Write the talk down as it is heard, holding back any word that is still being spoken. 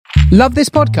Love this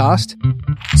podcast?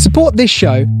 Support this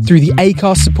show through the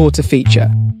Acast supporter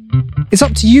feature. It's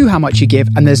up to you how much you give,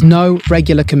 and there's no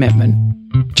regular commitment.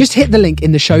 Just hit the link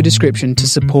in the show description to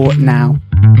support now.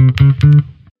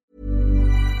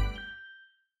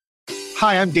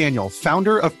 Hi, I'm Daniel,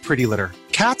 founder of Pretty Litter.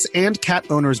 Cats and cat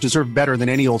owners deserve better than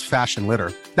any old-fashioned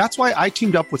litter. That's why I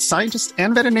teamed up with scientists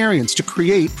and veterinarians to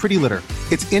create Pretty Litter.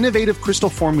 Its innovative crystal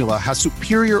formula has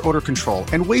superior odor control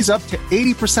and weighs up to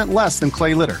 80% less than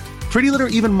clay litter. Pretty Litter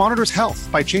even monitors health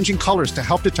by changing colors to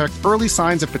help detect early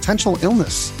signs of potential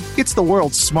illness. It's the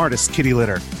world's smartest kitty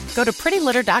litter. Go to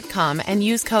prettylitter.com and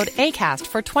use code ACAST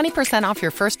for 20% off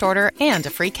your first order and a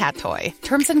free cat toy.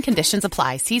 Terms and conditions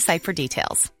apply. See site for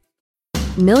details.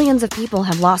 Millions of people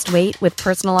have lost weight with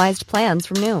personalized plans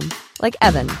from Noom. Like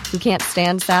Evan, who can't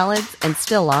stand salads and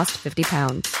still lost 50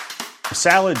 pounds.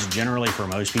 Salads generally for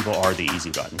most people are the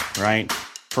easy button, right?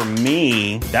 For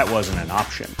me, that wasn't an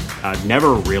option. I never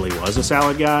really was a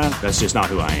salad guy. That's just not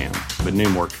who I am. But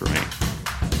Noom worked for me.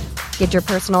 Get your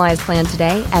personalized plan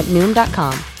today at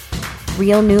Noom.com.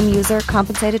 Real Noom user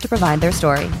compensated to provide their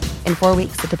story. In 4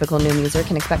 weeks, the typical Noom user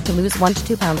can expect to lose 1 to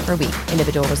 2 pounds per week.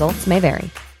 Individual results may vary.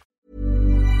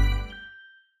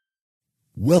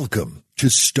 Welcome to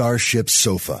Starship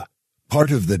Sofa,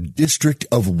 part of the District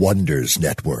of Wonders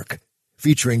network,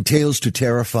 featuring Tales to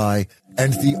Terrify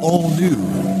and the all-new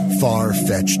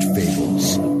Far-Fetched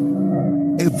Fables.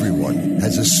 Everyone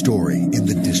has a story in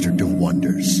the District of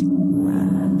Wonders.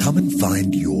 Come and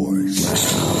find yours.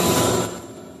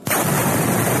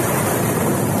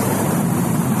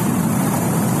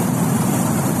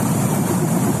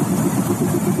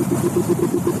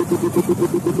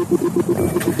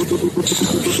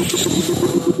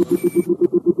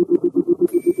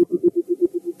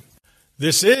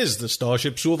 This is the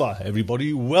Starship Sofa.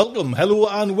 Everybody, welcome, hello,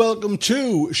 and welcome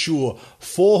to show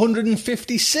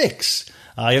 456.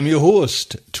 I am your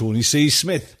host, Tony C.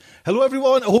 Smith. Hello,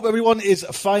 everyone. I hope everyone is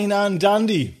fine and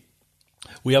dandy.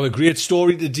 We have a great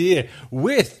story today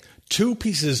with two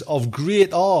pieces of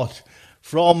great art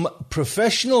from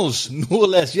professionals, no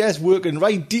less, yes, working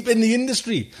right deep in the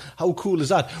industry. How cool is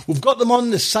that? We've got them on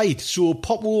the site, so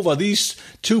pop over. These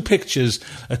two pictures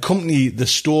accompany the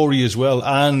story as well,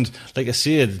 and like I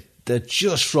said, they're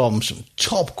just from some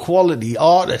top quality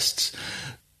artists.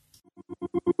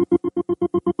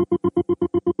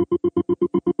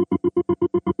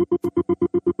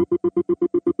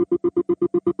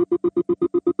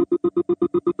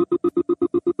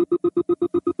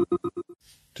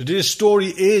 Today's story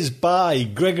is by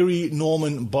Gregory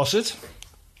Norman Bossert.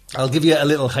 I'll give you a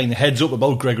little kind of heads up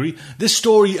about Gregory. This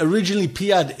story originally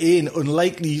appeared in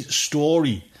Unlikely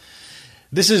Story.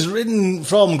 This is written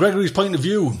from Gregory's point of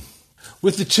view.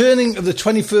 With the turning of the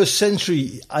 21st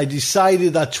century, I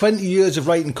decided that 20 years of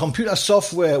writing computer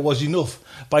software was enough.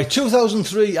 By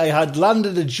 2003, I had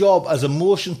landed a job as a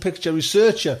motion picture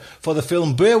researcher for the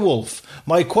film Beowulf.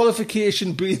 My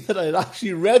qualification being that I had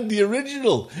actually read the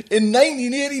original in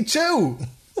 1982.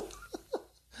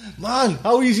 Man,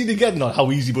 how easy to get. Not how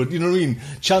easy, but you know what I mean.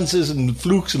 Chances and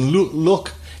flukes and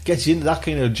luck gets you into that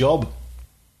kind of job.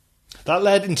 That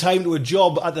led in time to a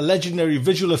job at the legendary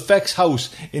visual effects house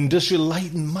Industrial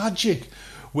Light and Magic,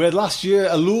 where last year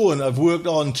alone I've worked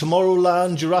on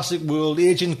Tomorrowland, Jurassic World,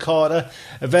 Agent Carter,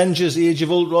 Avengers, Age of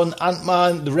Ultron,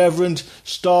 Ant-Man, The Reverend,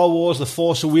 Star Wars, The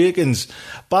Force Awakens.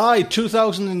 By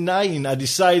 2009 I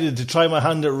decided to try my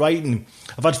hand at writing.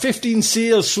 I've had 15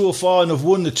 sales so far and have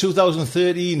won the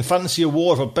 2013 Fantasy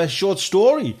Award for Best Short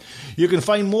Story. You can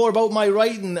find more about my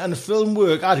writing and film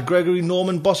work at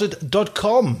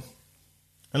gregorynormanbossert.com.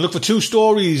 And look for two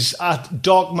stories at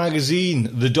Dark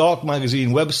Magazine, the Dark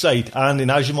Magazine website, and in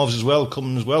Asimov's as well,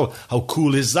 coming as well. How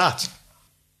cool is that?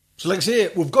 So like I say,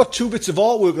 we've got two bits of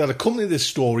artwork that accompany this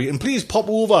story, and please pop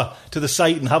over to the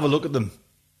site and have a look at them.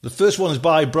 The first one is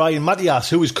by Brian Matthias,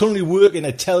 who is currently working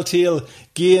at Telltale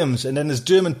Games, and then there's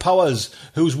Dermot Powers,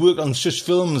 who's worked on such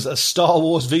films as Star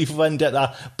Wars, V for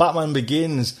Vendetta, Batman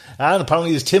Begins, and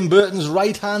apparently is Tim Burton's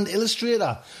right-hand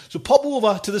illustrator. So pop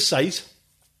over to the site.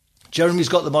 Jeremy's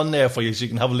got them on there for you so you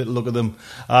can have a little look at them.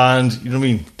 And, you know what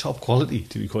I mean, top quality,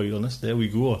 to be quite honest. There we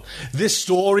go. This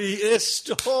story is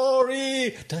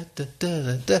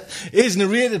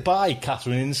narrated by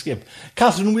Catherine Inskip.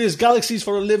 Catherine wears galaxies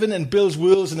for a living and builds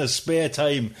worlds in her spare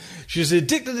time. She's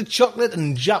addicted to chocolate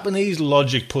and Japanese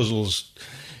logic puzzles.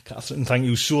 Catherine, thank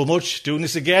you so much. Doing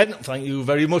this again, thank you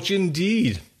very much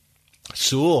indeed.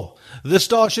 So, the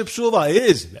Starship Sofa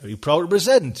is very proud to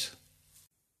present...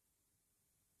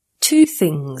 Two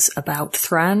Things About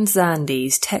Thran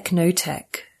Zandi's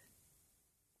Technotech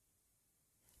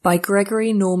by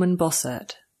Gregory Norman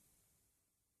Bossert.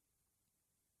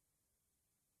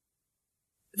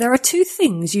 There are two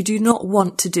things you do not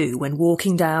want to do when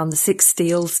walking down the 6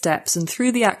 steel steps and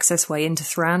through the accessway into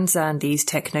Thran Zandi's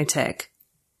Technotech.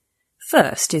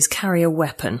 First is carry a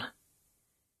weapon.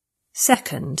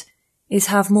 Second is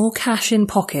have more cash in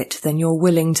pocket than you're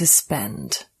willing to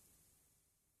spend.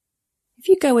 If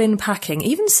you go in packing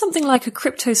even something like a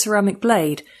cryptoceramic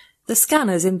blade, the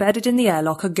scanners embedded in the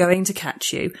airlock are going to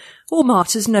catch you, or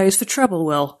Marta's nose for trouble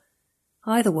will.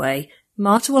 Either way,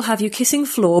 Marta will have you kissing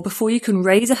floor before you can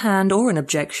raise a hand or an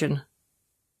objection.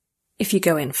 If you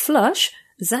go in flush,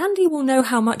 Zandy will know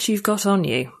how much you've got on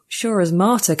you, sure as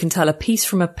Marta can tell a piece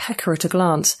from a pecker at a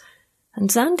glance, and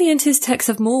Zandy and his techs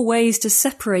have more ways to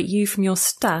separate you from your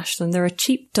stash than there are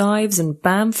cheap dives and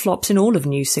BAM flops in all of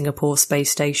New Singapore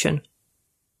Space Station.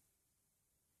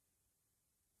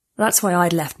 That's why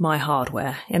I'd left my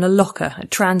hardware in a locker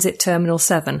at Transit Terminal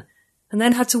 7, and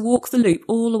then had to walk the loop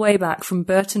all the way back from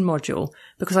Burton Module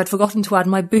because I'd forgotten to add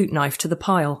my boot knife to the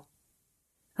pile.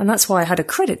 And that's why I had a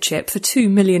credit chip for 2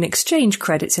 million exchange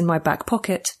credits in my back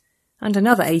pocket, and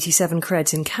another 87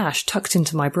 creds in cash tucked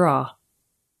into my bra.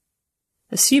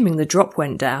 Assuming the drop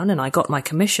went down and I got my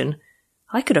commission,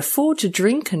 I could afford to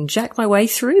drink and jack my way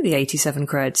through the 87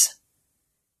 creds.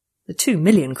 The 2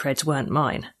 million creds weren't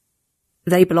mine.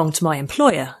 They belonged to my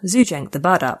employer, Zhujiang the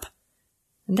Badup.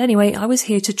 And anyway, I was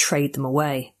here to trade them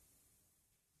away.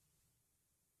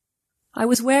 I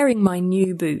was wearing my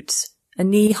new boots, a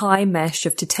knee-high mesh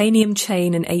of titanium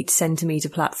chain and 8-centimetre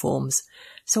platforms,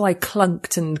 so I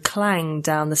clunked and clanged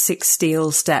down the 6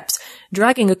 steel steps,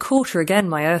 dragging a quarter again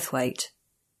my earth weight.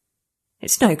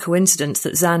 It's no coincidence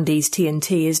that Zandi's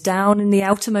TNT is down in the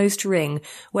outermost ring,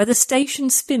 where the station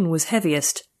spin was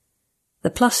heaviest. The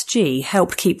plus G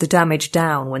helped keep the damage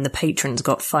down when the patrons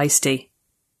got feisty.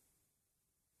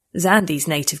 Zandi's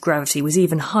native gravity was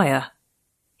even higher.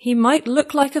 He might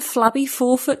look like a flabby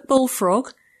 4-foot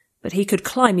bullfrog, but he could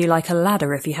climb you like a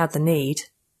ladder if he had the need.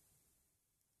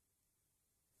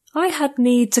 I had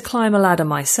need to climb a ladder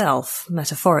myself,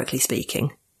 metaphorically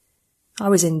speaking. I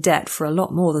was in debt for a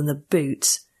lot more than the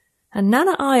boots, and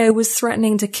Nana Io was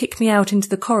threatening to kick me out into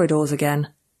the corridors again.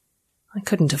 I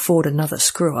couldn't afford another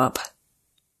screw-up.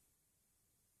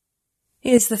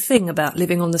 Here's the thing about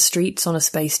living on the streets on a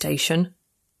space station.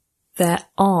 There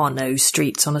are no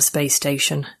streets on a space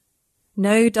station.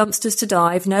 No dumpsters to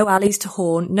dive, no alleys to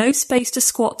haunt, no space to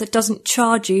squat that doesn't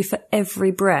charge you for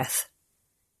every breath.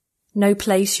 No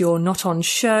place you're not on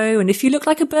show, and if you look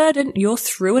like a burden, you're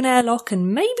through an airlock,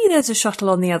 and maybe there's a shuttle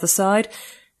on the other side,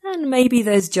 and maybe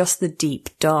there's just the deep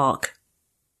dark.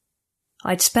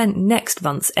 I'd spent next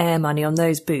month's air money on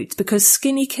those boots because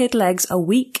skinny kid legs are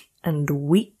weak, and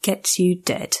weak gets you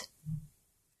dead.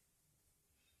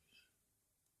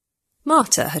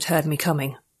 Marta had heard me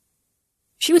coming.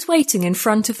 She was waiting in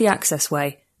front of the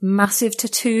accessway, massive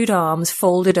tattooed arms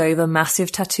folded over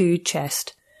massive tattooed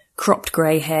chest, cropped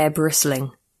grey hair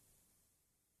bristling.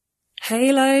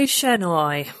 "Halo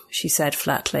Shenoi," she said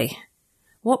flatly.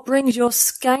 "What brings your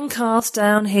skank ass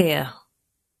down here?"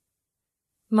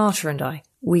 Marta and I,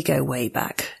 we go way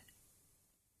back.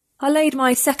 I laid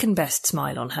my second best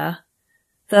smile on her,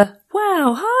 the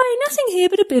 "wow, hi, nothing here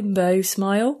but a bimbo"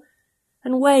 smile,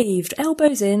 and waved,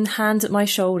 elbows in, hands at my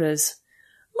shoulders.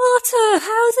 "Marta,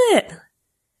 how's it?"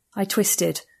 I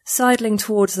twisted, sidling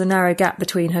towards the narrow gap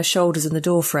between her shoulders and the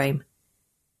doorframe.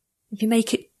 If you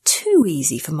make it too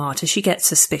easy for Marta, she gets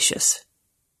suspicious.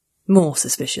 More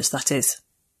suspicious, that is.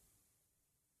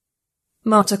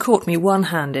 Marta caught me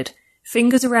one-handed,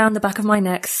 fingers around the back of my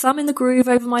neck, thumb in the groove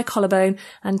over my collarbone,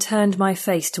 and turned my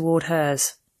face toward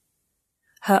hers.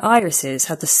 Her irises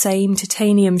had the same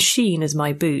titanium sheen as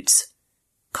my boots.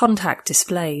 Contact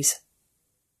displays.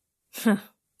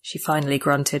 She finally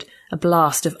grunted, a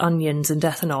blast of onions and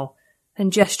ethanol,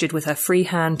 then gestured with her free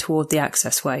hand toward the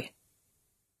accessway.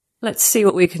 "Let's see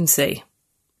what we can see."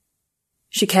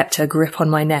 She kept her grip on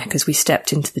my neck as we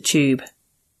stepped into the tube.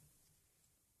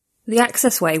 The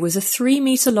accessway was a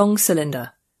 3-metre-long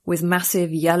cylinder, with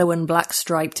massive yellow and black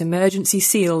striped emergency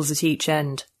seals at each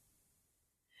end.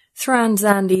 Thran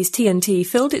Zandi's TNT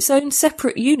filled its own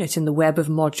separate unit in the web of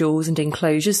modules and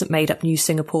enclosures that made up New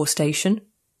Singapore Station.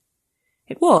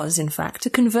 It was, in fact, a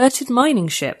converted mining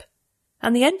ship,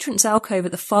 and the entrance alcove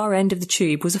at the far end of the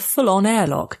tube was a full-on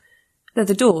airlock, though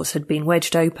the doors had been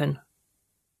wedged open.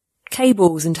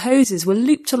 Cables and hoses were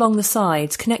looped along the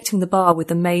sides, connecting the bar with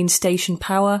the main station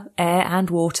power, air and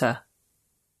water.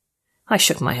 I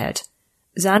shook my head.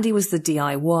 Zandy was the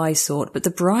DIY sort, but the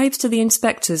bribes to the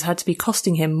inspectors had to be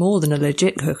costing him more than a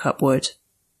legit hookup would.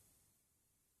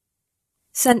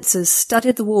 Sensors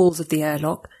studded the walls of the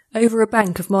airlock over a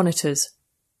bank of monitors.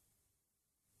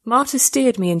 Marta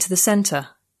steered me into the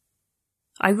centre.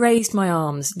 I raised my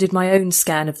arms, did my own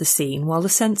scan of the scene, while the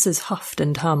sensors huffed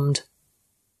and hummed.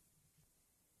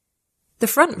 The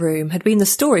front room had been the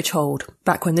storage hold,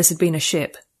 back when this had been a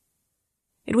ship.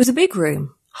 It was a big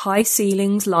room, high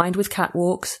ceilings lined with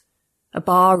catwalks, a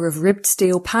bar of ribbed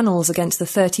steel panels against the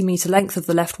 30-metre length of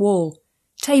the left wall,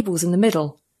 tables in the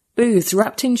middle, booths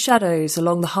wrapped in shadows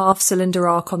along the half-cylinder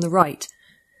arc on the right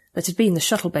that had been the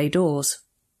shuttle bay doors.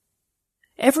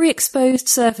 Every exposed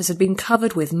surface had been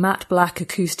covered with matte black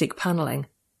acoustic panelling.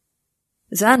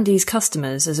 Zandy's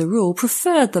customers, as a rule,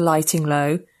 preferred the lighting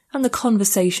low and the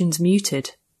conversations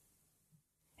muted.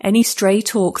 Any stray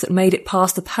talk that made it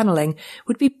past the panelling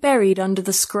would be buried under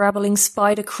the scrabbling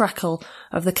spider crackle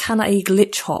of the Kanai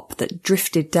glitch hop that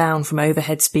drifted down from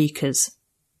overhead speakers.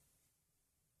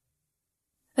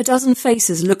 A dozen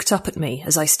faces looked up at me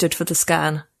as I stood for the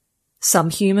scan. Some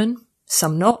human,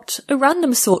 some not, a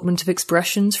random assortment of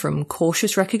expressions from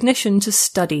cautious recognition to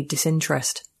studied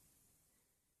disinterest.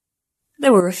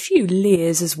 There were a few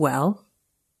leers as well,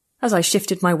 as I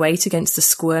shifted my weight against the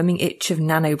squirming itch of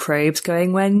nanoprobes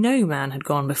going where no man had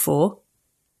gone before.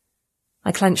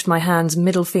 I clenched my hands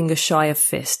middle finger shy of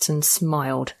fists and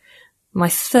smiled. My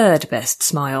third best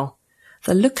smile.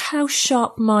 The look how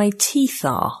sharp my teeth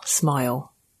are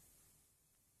smile.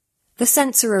 The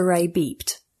sensor array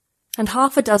beeped, and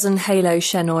half a dozen halo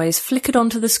chenoys flickered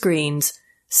onto the screens,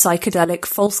 psychedelic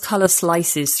false-colour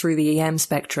slices through the EM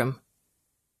spectrum.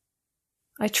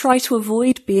 I try to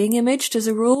avoid being imaged as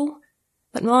a rule,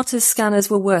 but Marta's scanners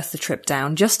were worth the trip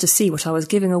down just to see what I was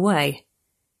giving away.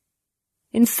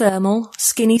 In thermal,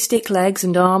 skinny stick legs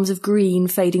and arms of green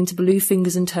fading to blue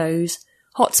fingers and toes,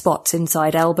 hot spots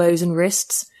inside elbows and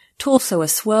wrists, torso a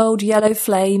swirled yellow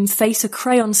flame, face a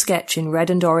crayon sketch in red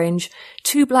and orange,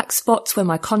 2 black spots where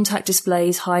my contact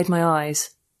displays hide my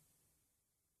eyes.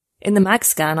 In the mag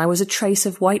scan I was a trace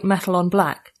of white metal on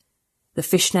black, the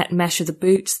fishnet mesh of the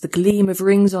boots, the gleam of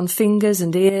rings on fingers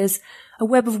and ears, a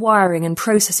web of wiring and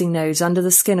processing nodes under the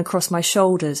skin across my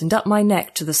shoulders and up my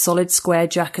neck to the solid square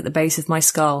jack at the base of my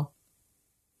skull.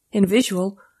 In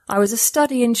visual, I was a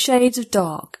study in shades of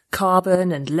dark,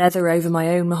 carbon and leather over my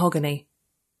own mahogany.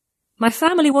 My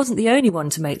family wasn't the only one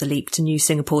to make the leap to New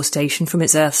Singapore Station from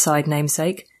its Earthside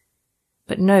namesake,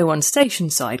 but no one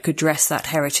station-side could dress that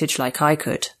heritage like I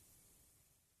could.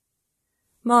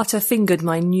 Marta fingered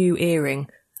my new earring,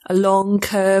 a long,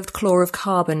 curved claw of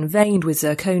carbon veined with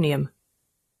zirconium.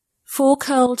 4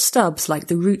 curled stubs like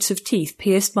the roots of teeth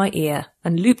pierced my ear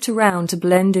and looped around to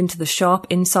blend into the sharp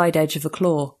inside edge of the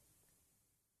claw.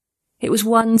 It was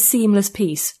one seamless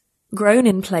piece, grown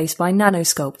in place by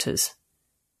nanosculptors.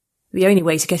 The only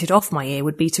way to get it off my ear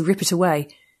would be to rip it away,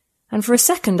 and for a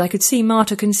second I could see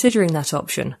Marta considering that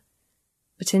option.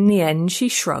 But in the end she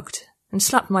shrugged and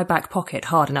slapped my back pocket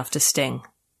hard enough to sting.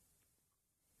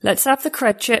 "Let's have the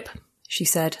cred chip," she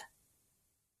said.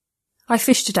 I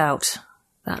fished it out.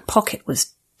 That pocket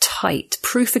was tight,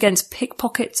 proof against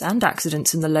pickpockets and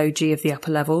accidents in the low G of the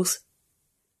upper levels.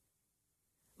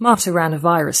 Marta ran a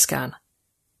virus scan.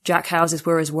 Jackhouses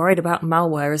were as worried about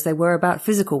malware as they were about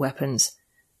physical weapons,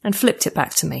 and flipped it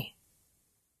back to me.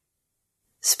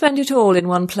 "Spend it all in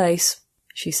one place,"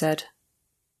 she said.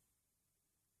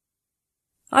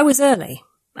 I was early,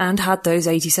 and had those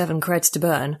 87 creds to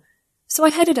burn, so I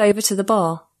headed over to the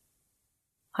bar.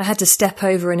 I had to step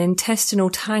over an intestinal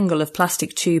tangle of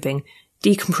plastic tubing,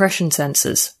 decompression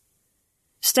sensors.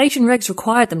 Station regs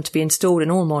required them to be installed in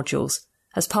all modules,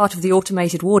 as part of the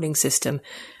automated warning system,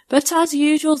 but as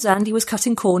usual Zandy was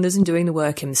cutting corners and doing the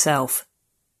work himself.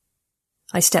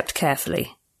 I stepped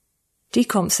carefully.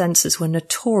 Decomp sensors were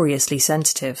notoriously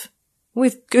sensitive.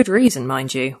 With good reason,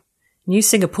 mind you. New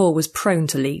Singapore was prone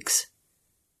to leaks.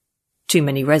 Too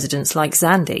many residents like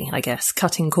Zandy, I guess,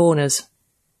 cutting corners.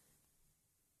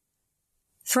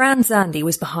 Thran Zandy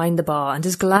was behind the bar and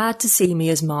as glad to see me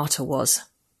as Marta was.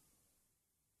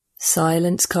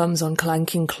 "Silence comes on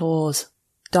clanking claws,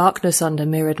 darkness under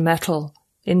mirrored metal,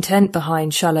 intent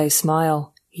behind shallow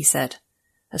smile," he said,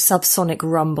 a subsonic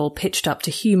rumble pitched up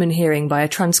to human hearing by a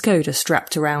transcoder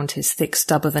strapped around his thick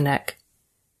stub of a neck.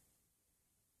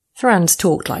 Thrans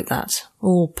talked like that,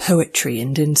 all poetry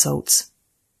and insults.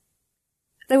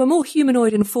 They were more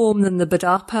humanoid in form than the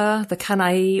Badapa, the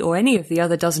Kanai, or any of the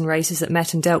other dozen races that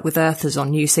met and dealt with Earthers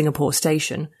on New Singapore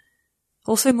Station.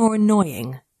 Also more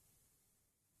annoying.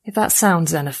 If that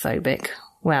sounds xenophobic,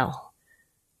 well,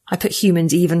 I put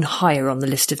humans even higher on the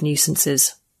list of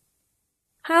nuisances.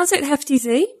 "How's it, Hefty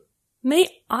Z?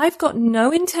 Me, I've got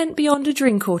no intent beyond a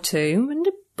drink or two, and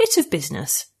a bit of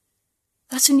business.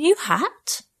 That's a new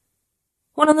hat?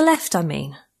 One on the left, I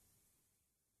mean."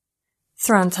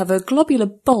 Thrans have a globular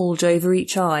bulge over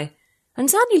each eye, and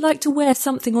Zandy liked to wear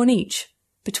something on each,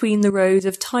 between the rows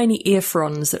of tiny ear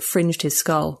fronds that fringed his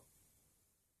skull.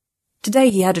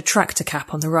 Today he had a tractor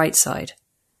cap on the right side,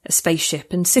 a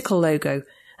spaceship and sickle logo,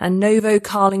 and Novo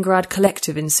Kaliningrad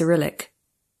Collective in Cyrillic.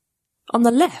 On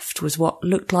the left was what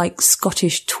looked like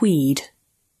Scottish tweed.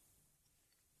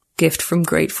 Gift from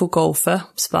grateful golfer,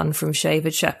 spun from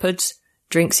shavered shepherds,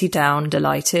 drinks he down,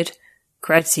 delighted,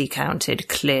 creds he counted,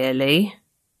 clearly.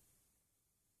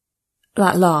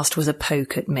 That last was a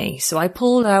poke at me, so I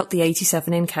pulled out the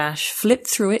 87 in cash, flipped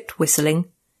through it,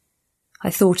 whistling. I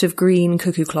thought of green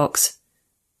cuckoo clocks.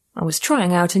 I was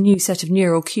trying out a new set of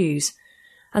neural cues,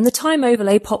 and the time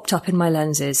overlay popped up in my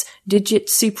lenses,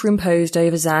 digits superimposed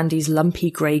over Zandy's lumpy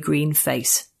grey-green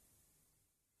face.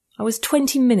 I was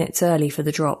 20 minutes early for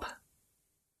the drop.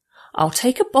 I'll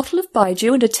take a bottle of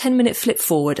Baijiu and a 10-minute flip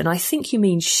forward, and I think you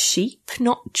mean sheep,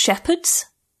 not shepherds?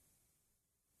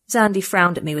 Zandy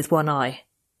frowned at me with one eye.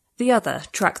 The other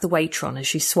tracked the waitron as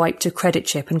she swiped her credit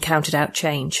chip and counted out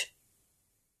change.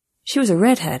 She was a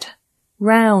redhead,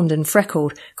 round and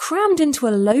freckled, crammed into a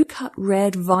low-cut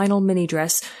red vinyl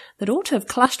mini-dress that ought to have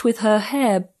clashed with her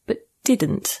hair, but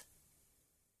didn't.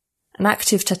 An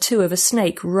active tattoo of a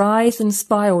snake writhed and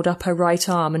spiraled up her right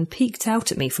arm and peeked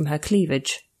out at me from her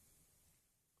cleavage.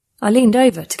 I leaned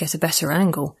over to get a better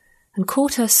angle and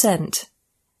caught her scent,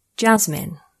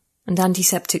 jasmine and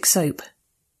antiseptic soap.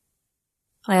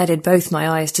 I added both my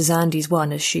eyes to Zandy's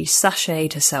one as she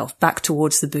sashayed herself back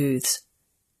towards the booths.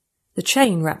 The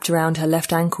chain wrapped around her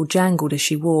left ankle jangled as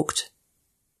she walked.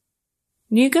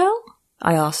 "New girl?"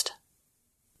 I asked.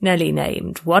 "Nelly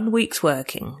named, 1 week's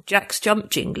working, Jack's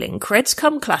jump jingling, creds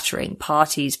come clattering,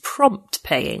 parties prompt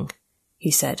paying,"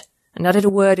 he said, and added a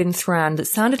word in Thran that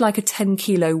sounded like a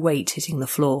 10-kilo weight hitting the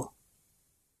floor.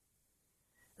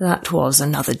 That was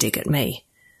another dig at me.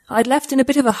 I'd left in a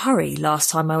bit of a hurry last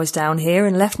time I was down here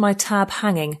and left my tab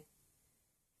hanging.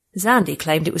 Zandy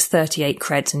claimed it was 38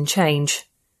 creds and change.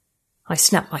 I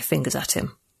snapped my fingers at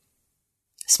him.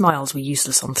 Smiles were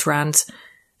useless on Thrans,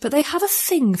 but they have a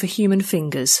thing for human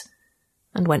fingers,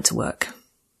 and went to work.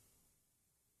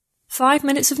 5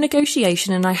 minutes of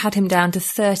negotiation and I had him down to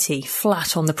 30,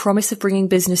 flat on the promise of bringing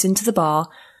business into the bar,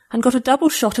 and got a double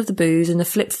shot of the booze and a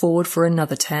flip forward for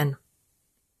another 10.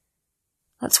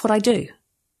 That's what I do.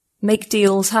 Make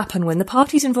deals happen when the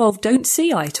parties involved don't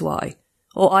see eye to eye,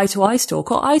 or eye-to-eye stalk,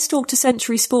 or eye-stalk to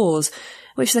sensory spores,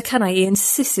 which the Kanai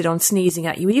insisted on sneezing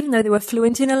at you even though they were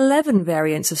fluent in 11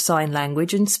 variants of sign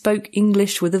language and spoke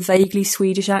English with a vaguely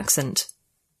Swedish accent.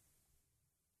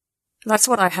 That's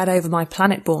what I had over my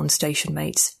planet-born station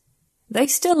mates. They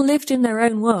still lived in their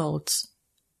own worlds.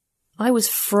 I was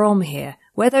from here,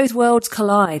 where those worlds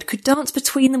collide, could dance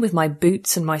between them with my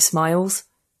boots and my smiles.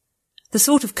 The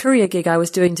sort of courier gig I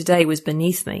was doing today was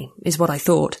beneath me, is what I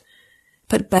thought.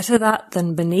 But better that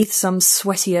than beneath some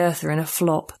sweaty earther in a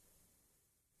flop.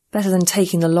 Better than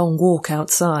taking the long walk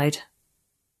outside.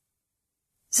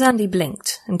 Zandy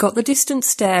blinked and got the distant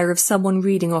stare of someone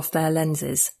reading off their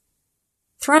lenses.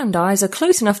 Thrand eyes are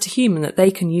close enough to human that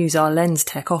they can use our lens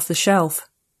tech off the shelf.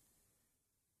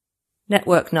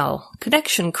 Network null.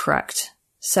 Connection cracked.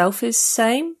 Self is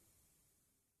same?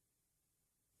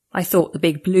 I thought the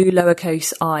big blue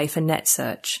lowercase I for net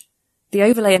search. The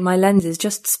overlay in my lenses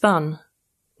just spun.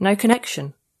 No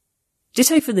connection.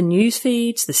 Ditto for the news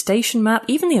feeds, the station map,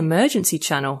 even the emergency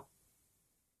channel.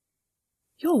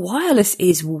 "Your wireless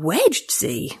is wedged,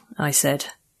 Z," I said.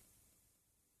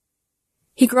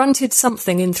 He grunted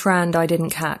something in Thrand I didn't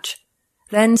catch,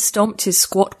 then stomped his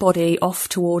squat body off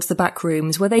towards the back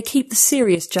rooms where they keep the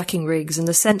serious jacking rigs and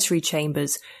the sensory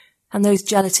chambers, and those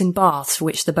gelatin baths for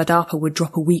which the Badapa would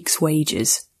drop a week's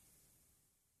wages.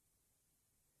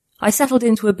 I settled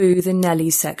into a booth in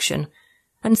Nelly's section,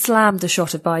 and slammed the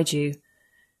shot of Baijiu.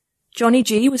 Johnny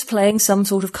G was playing some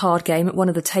sort of card game at one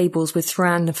of the tables with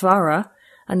Thran Navara,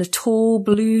 and a tall,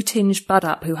 blue-tinged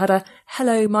Badap who had a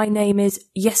 "Hello, my name is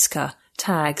Yeska"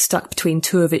 tag stuck between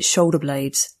two of its shoulder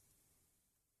blades.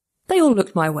 They all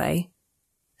looked my way,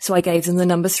 so I gave them the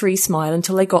number 3 smile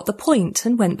until they got the point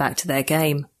and went back to their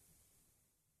game.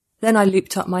 Then I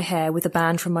looped up my hair with a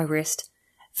band from my wrist,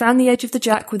 found the edge of the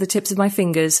jack with the tips of my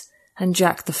fingers, and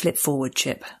jacked the flip-forward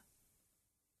chip.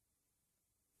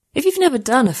 If you've never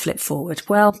done a flip-forward,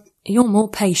 well, you're more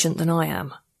patient than I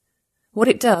am. What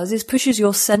it does is pushes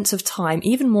your sense of time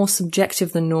even more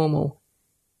subjective than normal.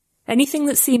 Anything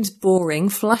that seems boring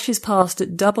flashes past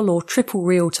at double or triple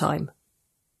real time.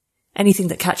 Anything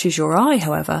that catches your eye,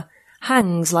 however,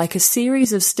 hangs like a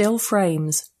series of still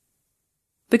frames.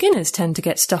 Beginners tend to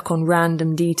get stuck on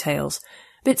random details,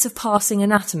 bits of passing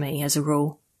anatomy as a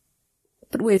rule.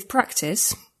 But with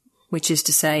practice, which is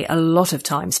to say a lot of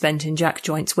time spent in jack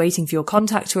joints waiting for your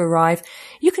contact to arrive,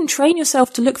 you can train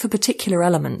yourself to look for particular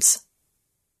elements.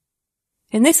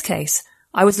 In this case,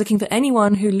 I was looking for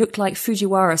anyone who looked like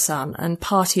Fujiwara-san and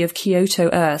Party of Kyoto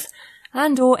Earth,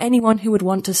 and or anyone who would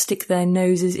want to stick their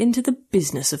noses into the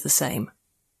business of the same.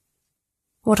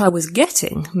 What I was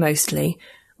getting, mostly,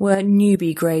 were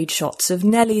newbie-grade shots of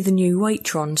Nellie the new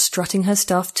Waitron strutting her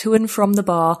stuff to and from the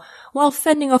bar while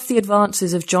fending off the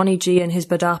advances of Johnny G and his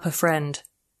Badapa friend.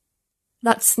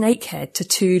 That snakehead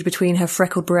tattooed between her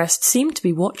freckled breasts seemed to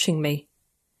be watching me,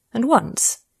 and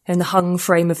once, in the hung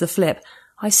frame of the flip,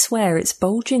 I swear its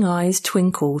bulging eyes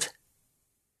twinkled.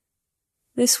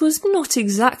 This was not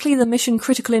exactly the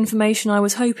mission-critical information I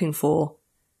was hoping for.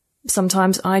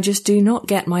 Sometimes I just do not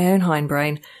get my own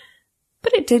hindbrain,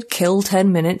 but it did kill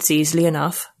 10 minutes easily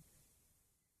enough.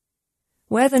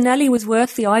 Whether Nellie was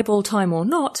worth the eyeball time or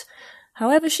not,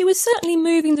 however, she was certainly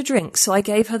moving the drink, so I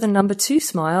gave her the number 2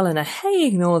 smile and a hey,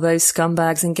 ignore those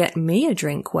scumbags and get me a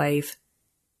drink wave.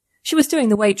 She was doing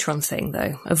the Waitron thing,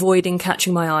 though, avoiding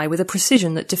catching my eye with a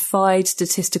precision that defied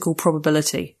statistical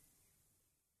probability.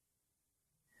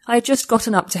 I had just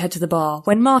gotten up to head to the bar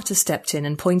when Marta stepped in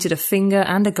and pointed a finger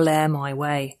and a glare my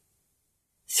way.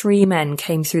 3 men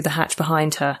came through the hatch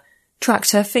behind her,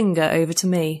 tracked her finger over to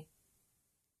me.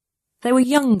 They were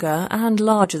younger and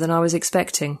larger than I was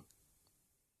expecting.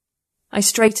 I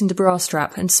straightened a bra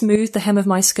strap and smoothed the hem of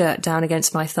my skirt down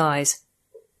against my thighs,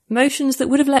 motions that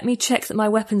would have let me check that my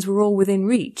weapons were all within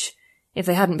reach if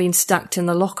they hadn't been stacked in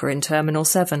the locker in Terminal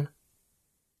 7.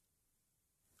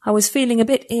 I was feeling a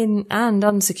bit in and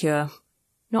unsecure.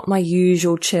 Not my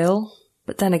usual chill,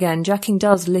 but then again, jacking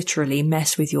does literally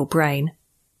mess with your brain.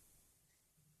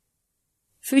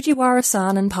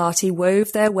 Fujiwara-san and party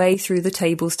wove their way through the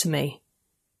tables to me.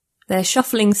 Their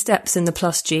shuffling steps in the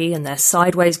plus G and their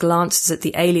sideways glances at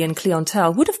the alien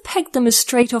clientele would have pegged them as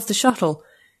straight off the shuttle,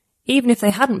 even if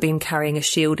they hadn't been carrying a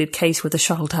shielded case with a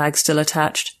shuttle tag still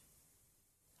attached.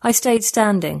 I stayed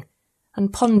standing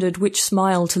and pondered which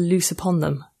smile to loose upon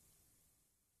them.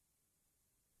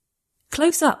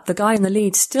 Close up, the guy in the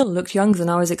lead still looked younger than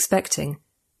I was expecting.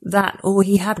 That, or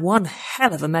he had one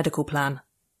hell of a medical plan.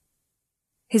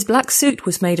 His black suit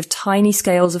was made of tiny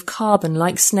scales of carbon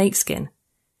like snakeskin.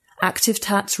 Active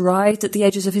tats writhed at the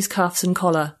edges of his cuffs and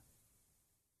collar.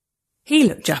 He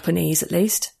looked Japanese, at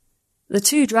least. The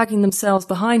 2 dragging themselves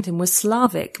behind him were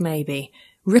Slavic, maybe,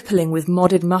 rippling with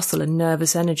modded muscle and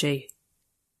nervous energy.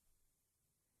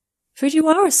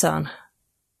 Fujiwara-san,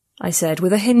 I said,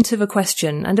 with a hint of a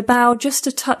question and a bow just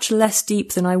a touch less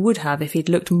deep than I would have if he'd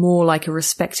looked more like a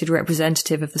respected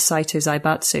representative of the Saito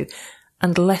Zaibatsu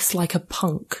and less like a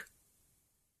punk.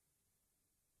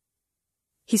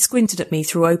 He squinted at me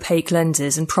through opaque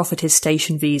lenses and proffered his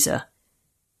station visa.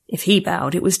 If he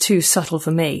bowed, it was too subtle for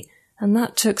me, and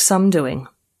that took some doing.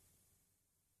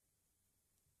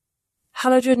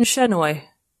 Halogen Shenoi.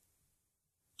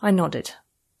 I nodded,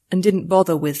 and didn't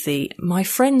bother with the, my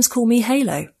friends call me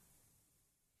Halo.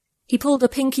 He pulled a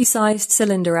pinky-sized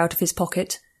cylinder out of his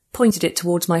pocket, pointed it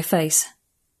towards my face.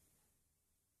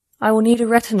 I will need a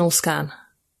retinal scan.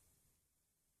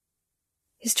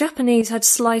 His Japanese had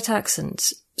slight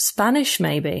accents. Spanish,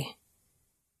 maybe.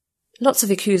 Lots of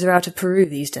Yakuza out of Peru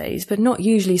these days, but not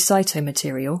usually Saito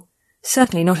material.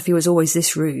 Certainly not if he was always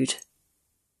this rude.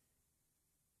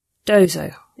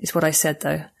 Dozo, is what I said,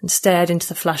 though, and stared into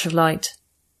the flash of light.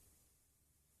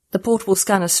 The portable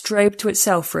scanner strobed to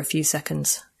itself for a few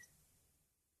seconds.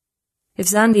 If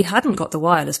Zandy hadn't got the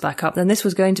wireless back up, then this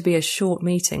was going to be a short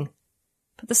meeting.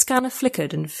 But the scanner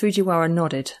flickered and Fujiwara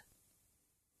nodded.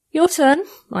 Your turn,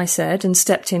 I said, and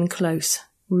stepped in close,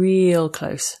 real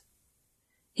close.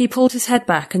 He pulled his head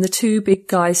back and the 2 big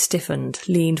guys stiffened,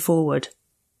 leaned forward.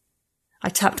 I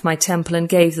tapped my temple and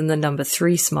gave them the number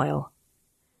 3 smile.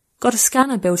 Got a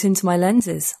scanner built into my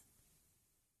lenses.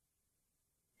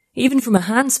 Even from a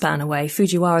handspan away,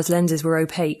 Fujiwara's lenses were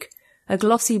opaque, a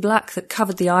glossy black that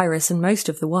covered the iris and most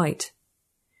of the white.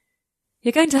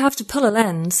 You're going to have to pull a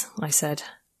lens, I said.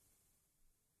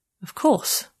 Of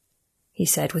course, he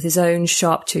said with his own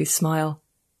sharp-toothed smile.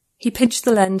 He pinched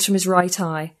the lens from his right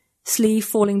eye, sleeve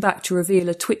falling back to reveal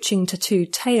a twitching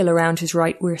tattooed tail around his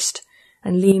right wrist,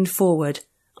 and leaned forward,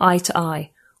 eye to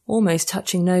eye, almost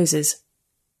touching noses.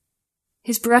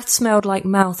 His breath smelled like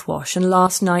mouthwash and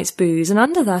last night's booze, and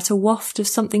under that a waft of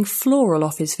something floral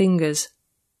off his fingers.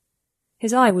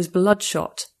 His eye was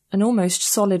bloodshot and almost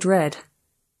solid red.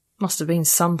 Must have been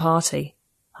some party,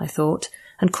 I thought,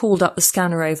 and called up the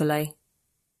scanner overlay.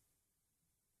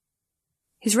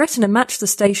 His retina matched the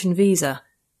station visa,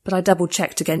 but I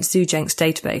double-checked against Zujenk's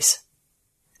database.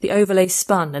 The overlay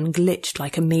spun and glitched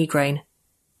like a migraine.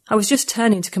 I was just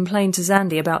turning to complain to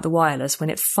Zandy about the wireless when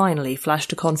it finally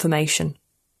flashed a confirmation.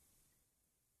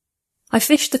 I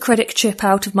fished the credit chip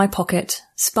out of my pocket,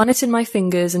 spun it in my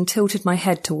fingers and tilted my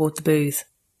head toward the booth.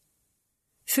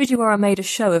 Fujiwara made a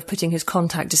show of putting his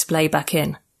contact display back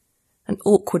in. An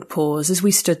awkward pause as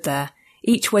we stood there,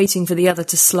 each waiting for the other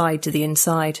to slide to the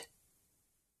inside.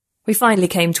 We finally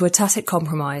came to a tacit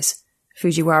compromise.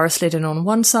 Fujiwara slid in on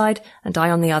one side and I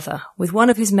on the other, with one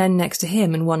of his men next to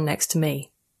him and one next to me.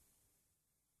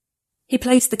 He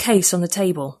placed the case on the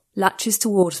table, latches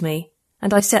towards me,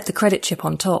 and I set the credit chip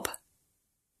on top.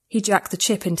 He jacked the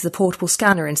chip into the portable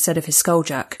scanner instead of his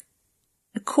skulljack.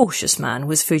 A cautious man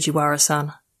was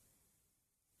Fujiwara-san.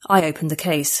 I opened the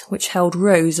case, which held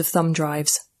rows of thumb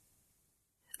drives.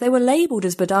 They were labelled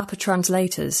as Badapa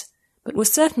translators, but were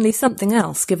certainly something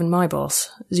else given my boss,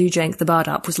 Zhugenk the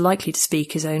Badap, was likely to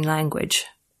speak his own language.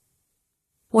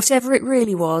 Whatever it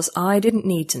really was, I didn't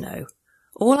need to know.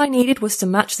 All I needed was to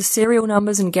match the serial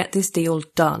numbers and get this deal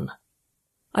done.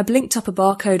 I blinked up a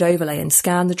barcode overlay and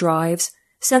scanned the drives,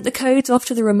 sent the codes off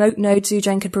to the remote node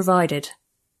Zhugenk had provided.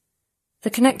 The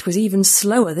connect was even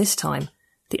slower this time,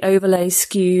 the overlay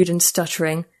skewed and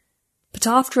stuttering, but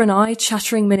after an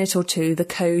eye-chattering minute or two the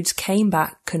codes came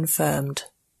back confirmed.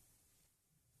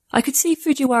 I could see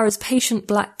Fujiwara's patient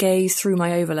black gaze through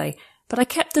my overlay, but I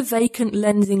kept the vacant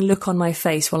lensing look on my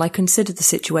face while I considered the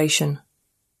situation.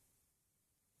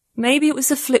 Maybe it was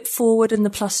the flip forward and the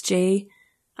 +G,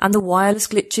 and the wireless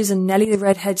glitches and Nelly the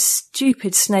Redhead's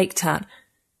stupid snake tat,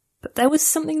 but there was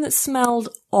something that smelled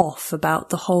off about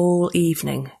the whole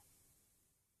evening.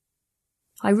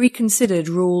 I reconsidered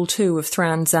Rule 2 of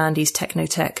Thran Zandy's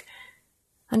Technotech,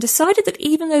 and decided that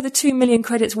even though the 2 million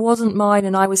credits wasn't mine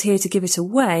and I was here to give it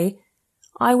away,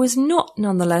 I was not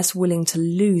nonetheless willing to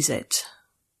lose it.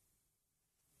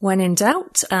 When in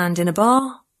doubt, and in a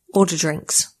bar, order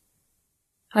drinks.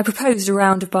 I proposed a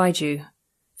round of Baiju.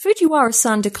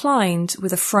 Fujiwara-san declined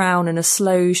with a frown and a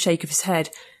slow shake of his head,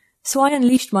 so I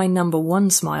unleashed my number 1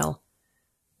 smile.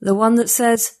 The one that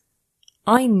says,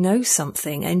 "I know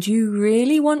something and you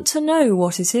really want to know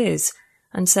what it is,"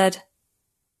 and said,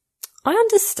 "I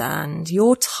understand,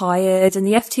 you're tired and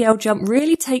the FTL jump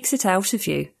really takes it out of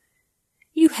you.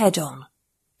 You head on.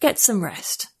 Get some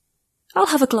rest. I'll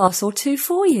have a glass or two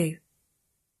for you."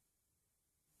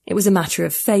 It was a matter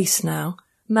of face now,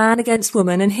 man against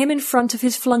woman and him in front of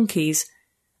his flunkies,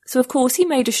 so of course he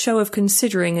made a show of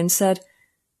considering and said,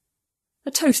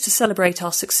 "A toast to celebrate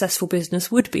our successful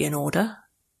business would be in order."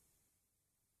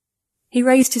 He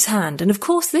raised his hand, and of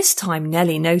course this time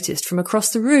Nelly noticed from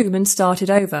across the room and started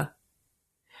over.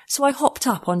 So I hopped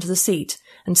up onto the seat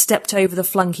and stepped over the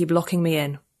flunky blocking me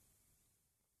in.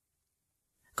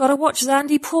 "Gotta watch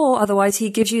Zandy pour, otherwise he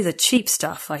gives you the cheap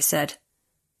stuff," I said.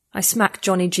 I smacked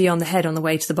Johnny G on the head on the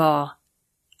way to the bar.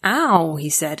 "Ow," he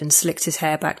said and slicked his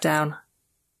hair back down.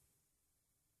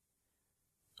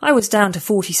 I was down to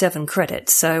 47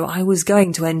 credits, so I was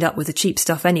going to end up with the cheap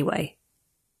stuff anyway.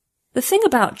 The thing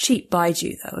about cheap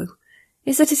Baiju, though,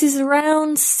 is that it is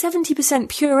around 70%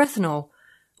 pure ethanol,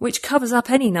 which covers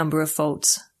up any number of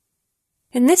faults.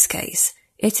 In this case,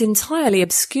 it entirely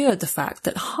obscured the fact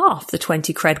that half the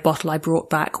 20 cred bottle I brought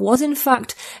back was in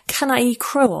fact Kanai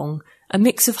Kroong, a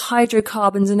mix of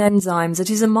hydrocarbons and enzymes that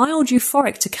is a mild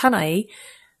euphoric to Kanai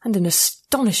and an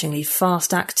astonishingly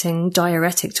fast-acting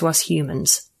diuretic to us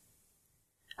humans.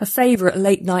 A favourite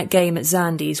late-night game at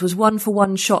Zandy's was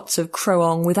 1-for-1 shots of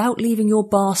Kroong without leaving your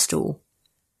bar stool.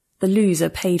 The loser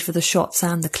paid for the shots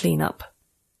and the clean-up.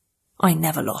 I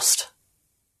never lost.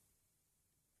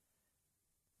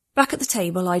 Back at the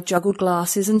table I juggled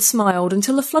glasses and smiled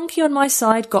until the flunky on my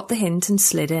side got the hint and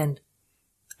slid in.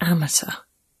 Amateur.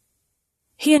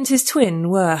 He and his twin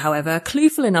were, however,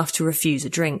 clueful enough to refuse a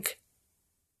drink.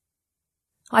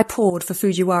 I poured for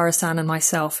Fujiwara-san and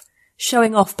myself,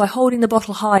 showing off by holding the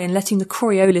bottle high and letting the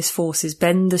Coriolis forces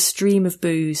bend the stream of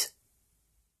booze.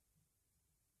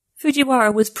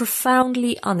 Fujiwara was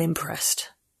profoundly unimpressed.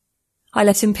 I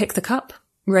let him pick the cup,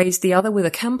 raised the other with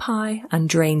a kampai, and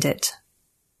drained it.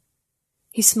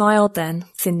 He smiled then,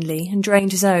 thinly, and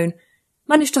drained his own,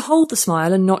 managed to hold the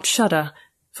smile and not shudder,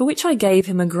 for which I gave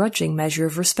him a grudging measure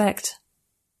of respect.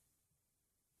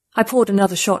 I poured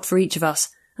another shot for each of us,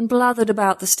 and blathered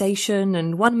about the station,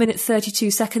 and 1 minute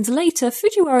 32 seconds later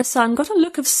Fujiwara-san got a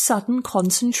look of sudden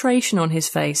concentration on his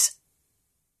face.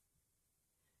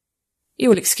 "You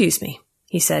will excuse me,"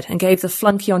 he said, and gave the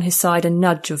flunky on his side a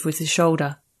nudge with his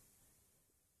shoulder.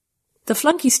 The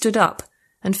flunky stood up,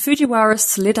 and Fujiwara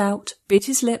slid out, bit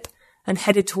his lip, and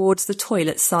headed towards the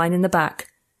toilet sign in the back,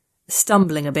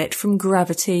 stumbling a bit from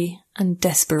gravity and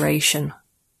desperation.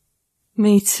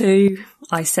 Me too,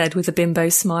 I said with a bimbo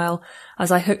smile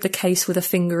as I hooked the case with a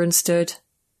finger and stood.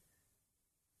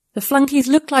 The flunkies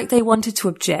looked like they wanted to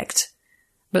object,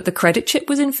 but the credit chip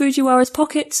was in Fujiwara's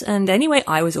pocket, and anyway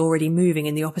I was already moving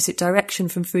in the opposite direction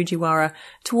from Fujiwara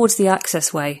towards the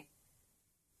access way.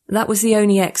 That was the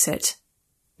only exit.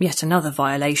 Yet another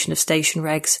violation of station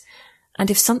regs, and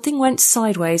if something went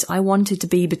sideways I wanted to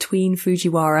be between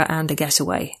Fujiwara and a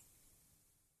getaway.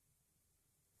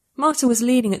 Marta was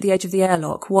leaning at the edge of the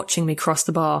airlock, watching me cross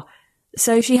the bar,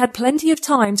 so she had plenty of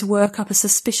time to work up a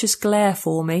suspicious glare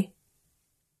for me.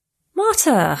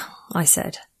 "Marta," I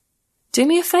said, "do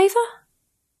me a favour?"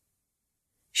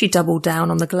 She doubled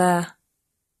down on the glare.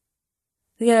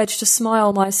 The urge to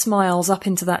smile my smiles up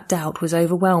into that doubt was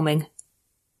overwhelming.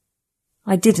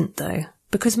 I didn't, though,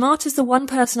 because Marta's the one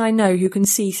person I know who can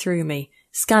see through me,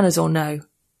 scanners or no.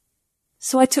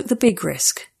 So I took the big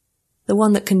risk, the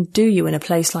one that can do you in a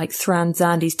place like Thran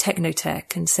Zandi's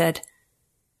Technotech, and said,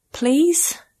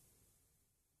 "Please?"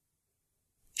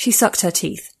 She sucked her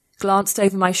teeth, glanced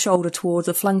over my shoulder towards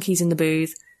the flunkies in the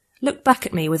booth, looked back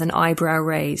at me with an eyebrow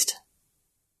raised.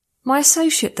 "My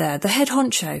associate there, the head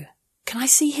honcho, can I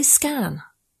see his scan?"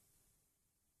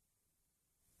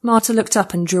 Marta looked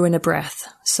up and drew in a breath,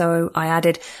 so I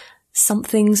added,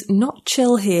 "Something's not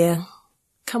chill here.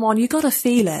 Come on, you gotta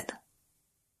feel it."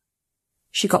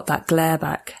 She got that glare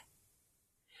back.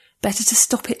 "Better to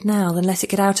stop it now than let it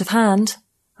get out of hand,"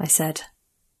 I said.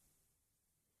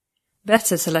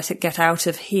 "Better to let it get out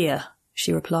of here,"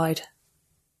 she replied.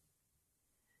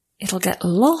 "It'll get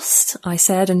lost," I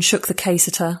said, and shook the case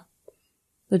at her.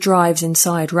 The drives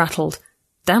inside rattled.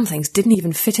 Damn things didn't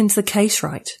even fit into the case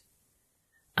right.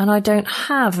 And I don't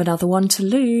have another one to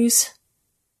lose.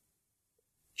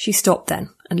 She stopped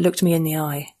then and looked me in the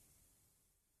eye.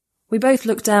 We both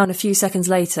looked down a few seconds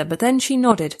later, but then she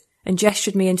nodded and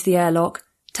gestured me into the airlock,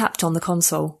 tapped on the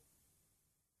console.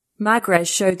 Magrez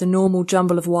showed the normal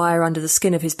jumble of wire under the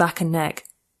skin of his back and neck.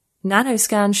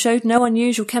 Nanoscan showed no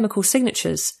unusual chemical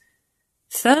signatures.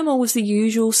 Thermal was the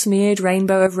usual smeared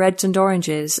rainbow of reds and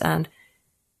oranges, and...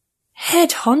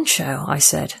 "Head honcho," I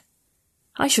said.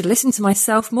 "I should listen to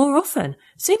myself more often,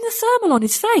 seeing the thermal on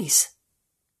his face."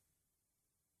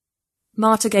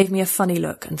 Marta gave me a funny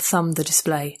look and thumbed the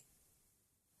display.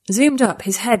 Zoomed up,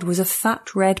 his head was a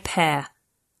fat red pear,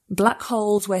 black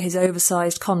holes where his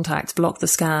oversized contacts blocked the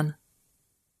scan.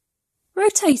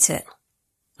 "Rotate it,"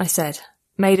 I said,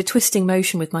 made a twisting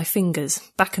motion with my fingers,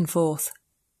 back and forth.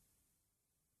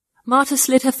 Marta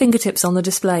slid her fingertips on the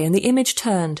display and the image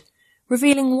turned,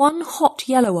 revealing one hot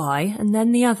yellow eye and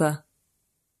then the other.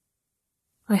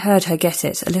 I heard her get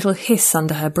it, a little hiss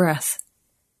under her breath.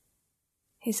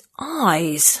 "His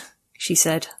eyes," she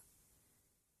said.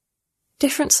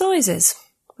 "Different sizes,"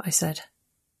 I said.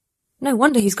 "No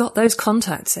wonder he's got those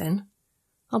contacts in.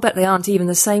 I'll bet they aren't even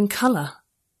the same colour."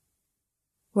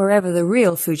 Wherever the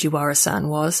real Fujiwara-san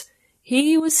was,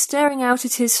 he was staring out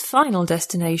at his final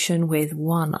destination with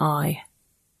one eye.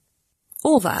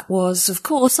 All that was, of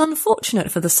course,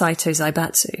 unfortunate for the Saito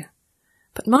Zaibatsu.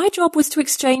 But my job was to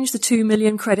exchange the 2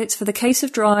 million credits for the case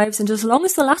of drives, and as long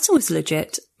as the latter was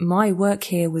legit, my work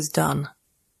here was done.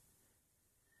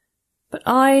 But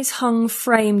eyes hung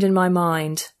framed in my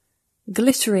mind,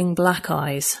 glittering black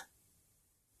eyes.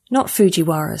 Not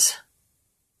Fujiwara's.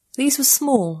 These were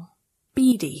small,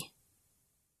 beady.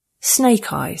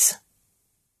 Snake eyes.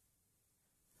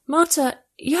 "Marta,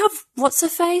 you have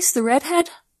what's-her-face, the redhead?"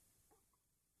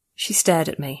 She stared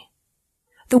at me.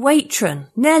 "The Waitron,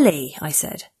 Nellie," I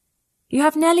said. "You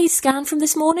have Nellie's scan from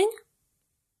this morning?"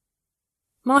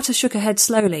 Marta shook her head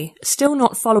slowly, still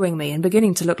not following me and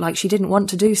beginning to look like she didn't want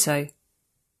to do so.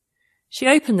 "She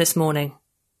opened this morning.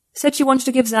 Said she wanted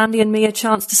to give Zandy and me a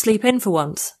chance to sleep in for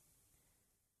once."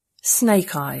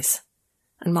 Snake eyes.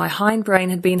 And my hindbrain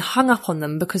had been hung up on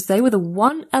them because they were the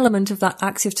one element of that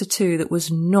active tattoo that was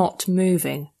not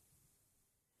moving.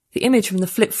 The image from the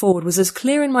flip forward was as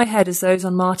clear in my head as those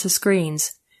on Marta's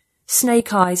screens.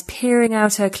 Snake eyes peering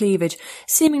out her cleavage,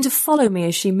 seeming to follow me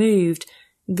as she moved,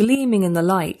 gleaming in the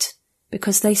light,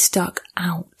 because they stuck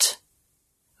out.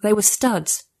 They were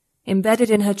studs,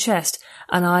 embedded in her chest,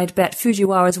 and I'd bet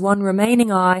Fujiwara's one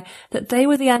remaining eye that they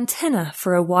were the antenna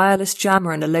for a wireless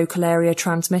jammer and a local area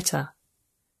transmitter.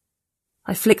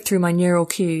 I flicked through my neural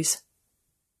cues.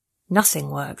 Nothing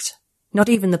worked, not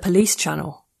even the police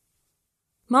channel.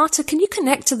 "Marta, can you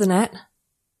connect to the net?"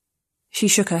 She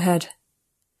shook her head.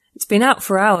 "It's been out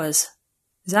for hours.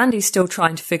 Zandy's still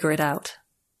trying to figure it out."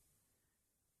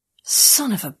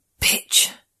 Son of a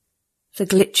bitch. The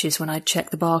glitches when I'd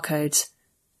checked the barcodes.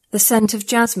 The scent of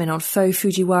jasmine on faux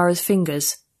Fujiwara's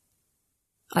fingers.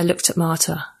 I looked at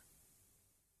Marta.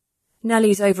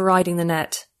 Nellie's overriding the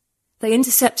net. They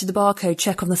intercepted the barcode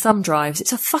check on the thumb drives.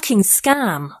 It's a fucking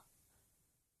scam.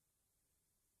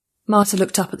 Marta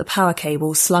looked up at the power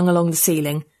cable slung along the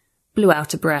ceiling, blew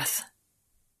out a breath.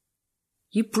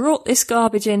 "You brought this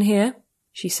garbage in here,"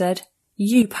 she said.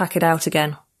 "You pack it out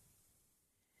again."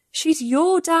 "She's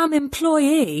your damn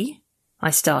employee,"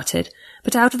 I started,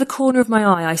 but out of the corner of my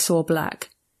eye I saw black.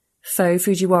 Fo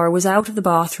Fujiwara was out of the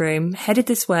bathroom, headed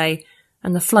this way,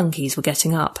 and the flunkies were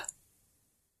getting up.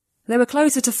 They were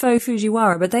closer to Fo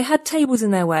Fujiwara, but they had tables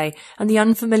in their way, and the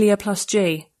unfamiliar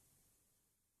 +G.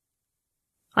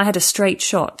 I had a straight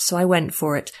shot, so I went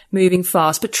for it, moving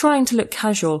fast, but trying to look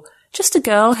casual. Just a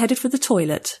girl headed for the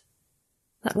toilet.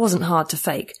 That wasn't hard to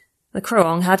fake. The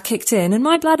Kroong had kicked in, and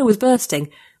my bladder was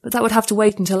bursting, but that would have to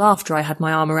wait until after I had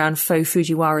my arm around Fo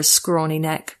Fujiwara's scrawny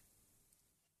neck.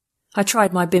 I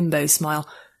tried my bimbo smile,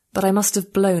 but I must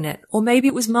have blown it, or maybe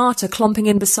it was Marta clomping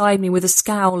in beside me with a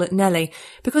scowl at Nellie,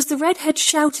 because the redhead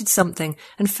shouted something,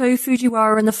 and Fo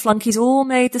Fujiwara and the flunkies all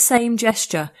made the same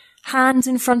gesture, hands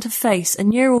in front of face, a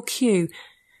neural cue,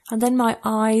 and then my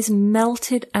eyes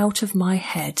melted out of my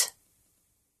head.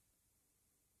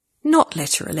 Not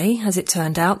literally, as it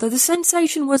turned out, though the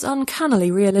sensation was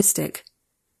uncannily realistic.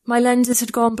 My lenses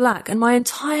had gone black, and my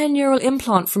entire neural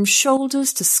implant from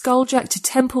shoulders to skulljack to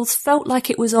temples felt like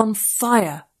it was on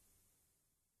fire.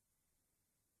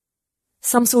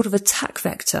 Some sort of attack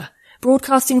vector,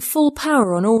 broadcasting full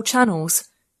power on all channels.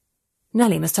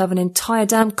 Nellie must have an entire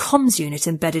damn comms unit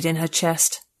embedded in her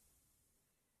chest.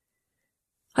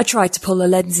 I tried to pull the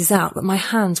lenses out, but my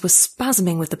hands were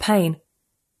spasming with the pain.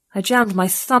 I jammed my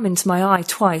thumb into my eye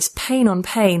twice, pain on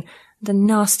pain, and a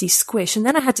nasty squish, and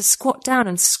then I had to squat down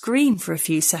and scream for a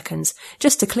few seconds,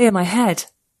 just to clear my head.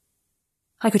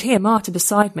 I could hear Marta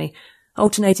beside me,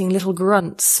 alternating little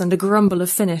grunts and a grumble of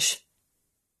finish.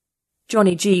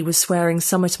 Johnny G was swearing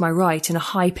somewhere to my right in a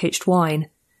high-pitched whine.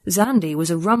 Zandy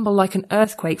was a rumble like an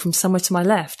earthquake from somewhere to my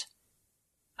left.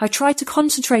 I tried to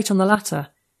concentrate on the latter,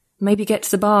 maybe get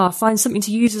to the bar, find something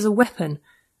to use as a weapon,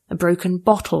 a broken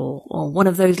bottle or one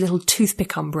of those little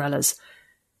toothpick umbrellas,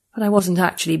 but I wasn't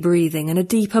actually breathing, and a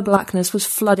deeper blackness was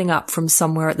flooding up from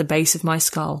somewhere at the base of my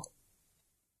skull.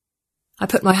 I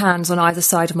put my hands on either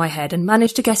side of my head and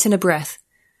managed to get in a breath,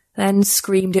 then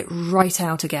screamed it right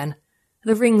out again,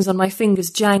 the rings on my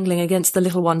fingers jangling against the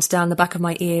little ones down the back of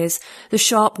my ears, the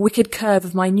sharp, wicked curve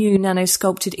of my new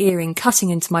nano-sculpted earring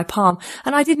cutting into my palm,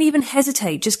 and I didn't even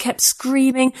hesitate, just kept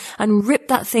screaming and ripped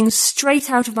that thing straight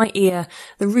out of my ear,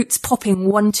 the roots popping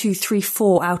 1, 2, 3,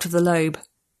 4 out of the lobe.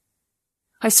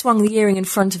 I swung the earring in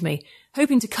front of me,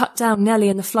 hoping to cut down Nellie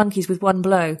and the flunkies with one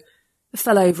blow. I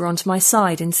fell over onto my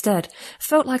side instead.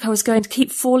 Felt like I was going to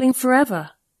keep falling forever.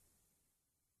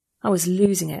 I was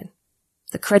losing it.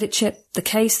 The credit chip, the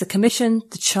case, the commission,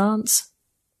 the chance.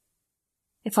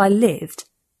 If I lived,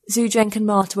 Zoojenk and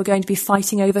Marta were going to be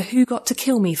fighting over who got to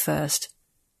kill me first.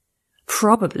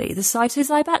 Probably the Saito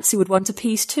Zaibatsu would want a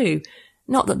piece too.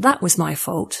 Not that that was my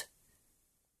fault.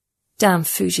 Damn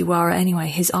Fujiwara anyway,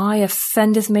 his eye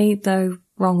offendeth me, though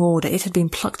wrong order, it had been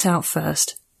plucked out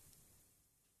first.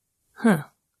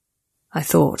 I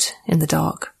thought, in the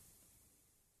dark.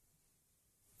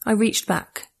 I reached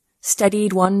back,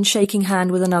 steadied one shaking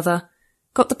hand with another,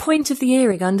 got the point of the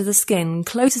earring under the skin,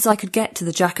 close as I could get to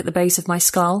the jack at the base of my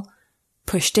skull,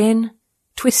 pushed in,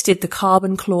 twisted the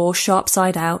carbon claw sharp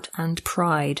side out, and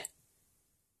pried.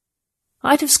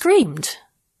 I'd have screamed,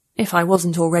 if I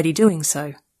wasn't already doing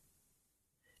so.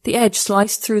 The edge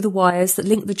sliced through the wires that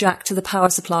linked the jack to the power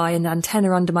supply and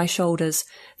antenna under my shoulders,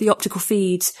 the optical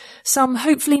feeds, some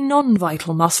hopefully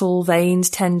non-vital muscle, veins,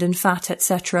 tendon, fat,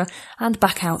 etc., and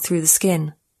back out through the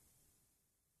skin.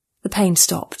 The pain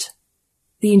stopped.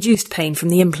 The induced pain from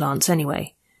the implants,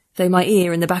 anyway, though my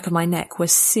ear and the back of my neck were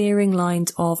searing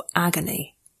lines of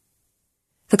agony.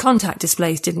 The contact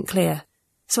displays didn't clear,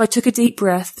 so I took a deep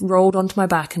breath, rolled onto my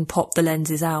back, and popped the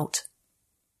lenses out.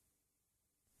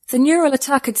 The neural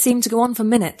attack had seemed to go on for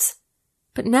minutes,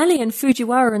 but Nellie and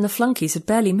Fujiwara and the flunkies had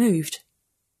barely moved.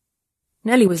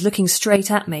 Nellie was looking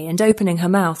straight at me and opening her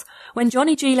mouth when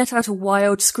Johnny G let out a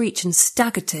wild screech and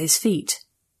staggered to his feet.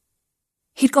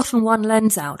 He'd gotten one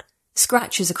lens out,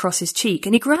 scratches across his cheek,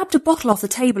 and he grabbed a bottle off the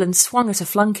table and swung at a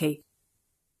flunky.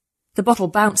 The bottle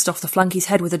bounced off the flunky's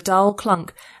head with a dull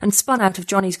clunk and spun out of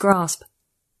Johnny's grasp.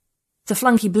 The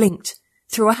flunky blinked,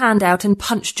 threw a hand out and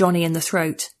punched Johnny in the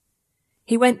throat.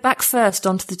 He went back first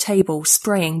onto the table,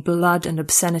 spraying blood and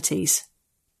obscenities.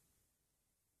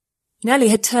 Nellie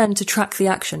had turned to track the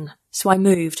action, so I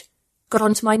moved, got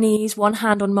onto my knees, one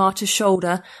hand on Marta's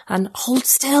shoulder, and "Hold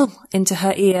still" into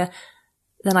her ear.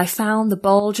 Then I found the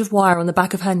bulge of wire on the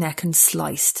back of her neck and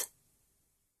sliced.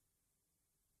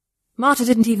 Marta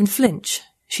didn't even flinch.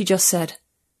 She just said,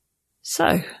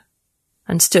 "So,"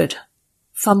 and stood,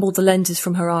 fumbled the lenses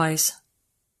from her eyes.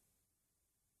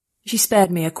 She spared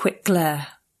me a quick glare.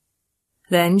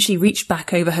 Then she reached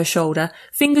back over her shoulder,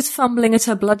 fingers fumbling at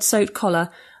her blood-soaked collar,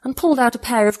 and pulled out a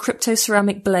pair of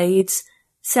cryptoceramic blades,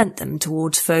 sent them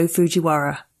towards Fo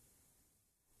Fujiwara.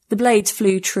 The blades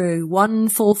flew true. One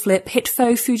full flip hit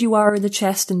Fo Fujiwara in the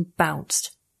chest and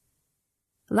bounced.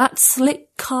 That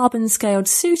slick carbon-scaled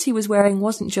suit he was wearing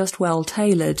wasn't just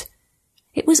well-tailored.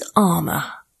 It was armour.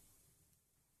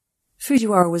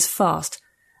 Fujiwara was fast,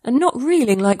 and not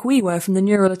reeling like we were from the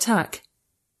neural attack.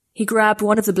 He grabbed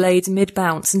one of the blades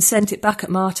mid-bounce and sent it back at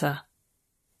Marta.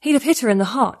 He'd have hit her in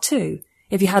the heart, too,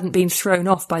 if he hadn't been thrown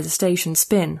off by the station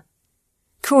spin.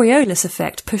 Coriolis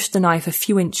effect pushed the knife a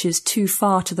few inches too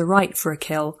far to the right for a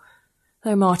kill,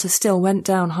 though Marta still went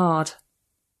down hard.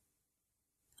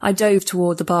 I dove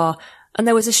toward the bar, and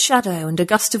there was a shadow and a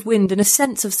gust of wind and a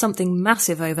sense of something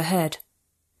massive overhead.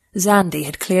 Zandy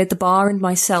had cleared the bar and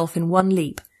myself in one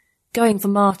leap, going for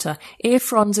Marta, ear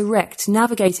fronds erect,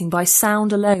 navigating by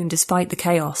sound alone despite the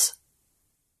chaos.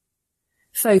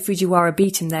 Fo Fujiwara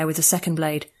beat him there with the second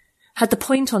blade, had the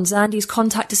point on Zandy's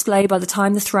contact display by the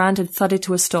time the Thrand had thudded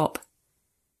to a stop.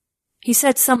 He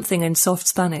said something in soft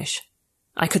Spanish.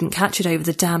 I couldn't catch it over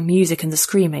the damn music and the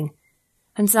screaming,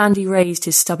 and Zandy raised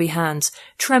his stubby hands,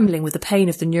 trembling with the pain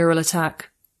of the neural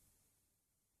attack.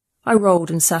 I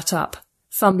rolled and sat up,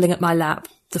 fumbling at my lap,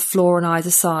 the floor on either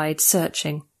side,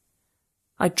 searching.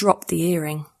 I dropped the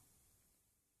earring.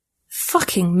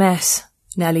 "Fucking mess,"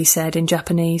 Nellie said in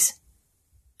Japanese.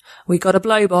 "We got a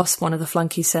blow, boss," one of the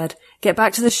flunkies said. "Get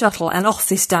back to the shuttle and off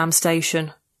this damn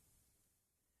station."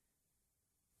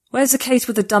 "Where's the case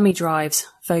with the dummy drives?"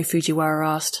 Fo Fujiwara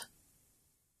asked.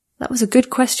 That was a good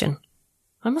question.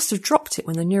 I must have dropped it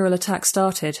when the neural attack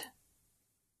started.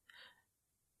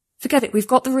 "Forget it, we've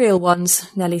got the real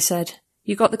ones," Nellie said.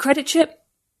 "You got the credit chip?"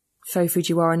 Fo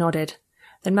Fujiwara nodded.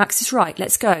 "Then Max is right,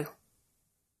 let's go."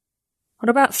 "What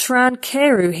about Thrand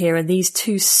Keru here and these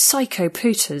two psycho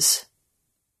pooters?"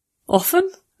 "Off 'em?"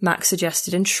 Max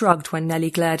suggested and shrugged when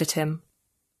Nellie glared at him.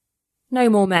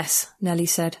 "No more mess," Nellie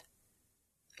said.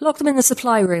 "Lock them in the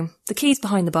supply room. The key's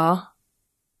behind the bar."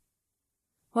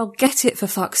 "Well, get it for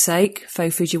fuck's sake," Fo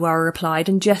Fujiwara replied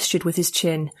and gestured with his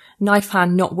chin, knife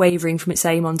hand not wavering from its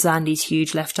aim on Zandy's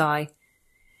huge left eye.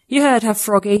 "You heard her,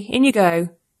 Froggy. In you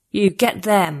go. You get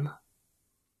them."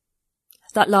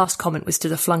 That last comment was to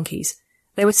the flunkies.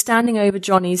 They were standing over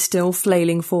Johnny's still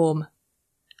flailing form.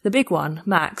 The big one,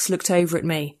 Max, looked over at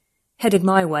me, headed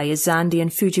my way as Zandy and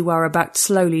Fujiwara backed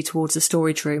slowly towards the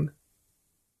storage room.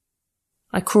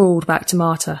 I crawled back to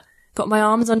Marta, got my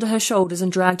arms under her shoulders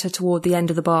and dragged her toward the end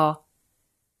of the bar.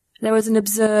 There was an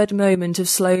absurd moment of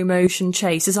slow-motion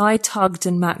chase as I tugged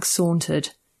and Max sauntered.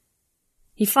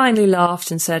 He finally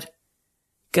laughed and said,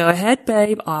 "Go ahead,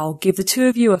 babe, I'll give the two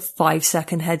of you a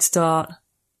 5-second head start."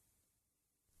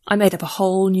 I made up a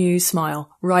whole new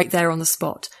smile, right there on the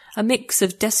spot, a mix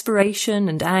of desperation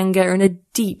and anger and a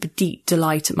deep, deep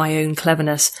delight at my own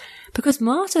cleverness, because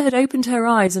Marta had opened her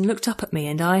eyes and looked up at me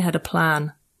and I had a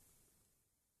plan.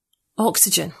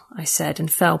 "Oxygen," I said,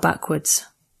 and fell backwards.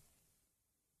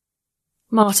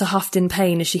 Marta huffed in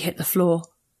pain as she hit the floor.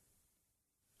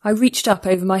 I reached up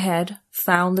over my head,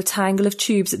 found the tangle of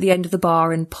tubes at the end of the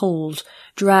bar and pulled,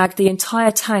 dragged the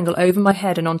entire tangle over my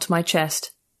head and onto my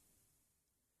chest.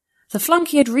 The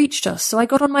flunky had reached us, so I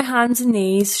got on my hands and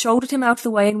knees, shouldered him out of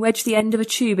the way and wedged the end of a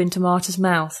tube into Marta's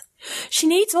mouth. "She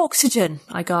needs oxygen,"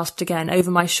 I gasped again, over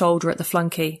my shoulder at the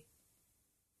flunky.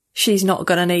 "She's not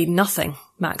going to need nothing,"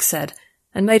 Max said,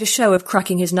 and made a show of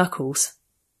cracking his knuckles.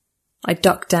 I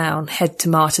ducked down, head to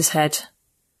Marta's head.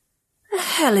 "The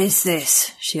hell is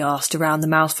this?" she asked around the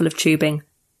mouthful of tubing.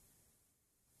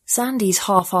 "Zandy's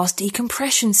half-assed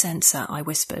decompression sensor," I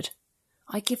whispered.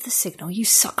 "I give the signal, you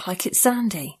suck like it's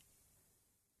Zandy."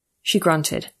 She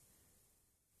grunted.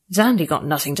 "Zandy got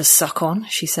nothing to suck on,"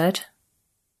 she said.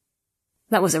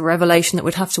 That was a revelation that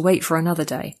would have to wait for another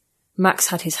day. Max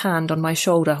had his hand on my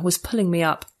shoulder, was pulling me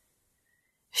up.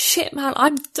 "Shit, man,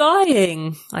 I'm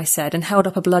dying," I said, and held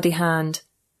up a bloody hand.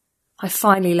 I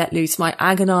finally let loose my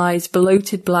agonised,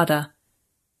 bloated bladder.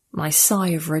 My sigh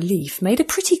of relief made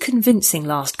a pretty convincing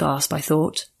last gasp, I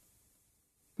thought.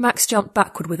 Max jumped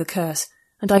backward with a curse,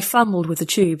 and I fumbled with the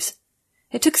tubes.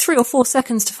 It took 3 or 4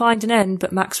 seconds to find an end,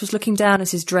 but Max was looking down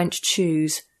at his drenched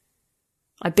shoes.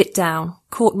 I bit down,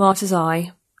 caught Marta's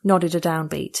eye, nodded a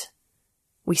downbeat.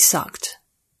 We sucked.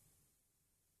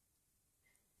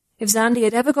 If Zandy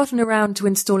had ever gotten around to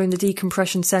installing the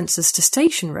decompression sensors to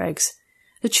station regs,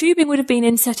 the tubing would have been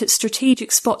inset at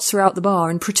strategic spots throughout the bar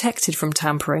and protected from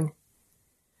tampering.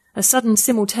 A sudden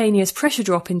simultaneous pressure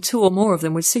drop in 2 or more of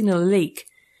them would signal a leak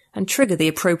and trigger the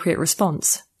appropriate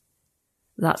response.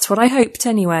 That's what I hoped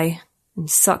anyway, and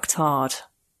sucked hard.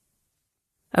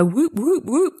 A whoop whoop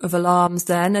whoop of alarms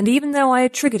then, and even though I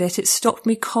had triggered it, it stopped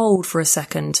me cold for a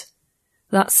second.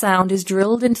 That sound is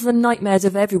drilled into the nightmares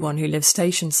of everyone who lives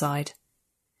station-side.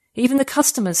 Even the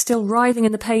customers, still writhing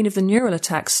in the pain of the neural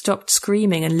attack, stopped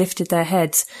screaming and lifted their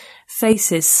heads,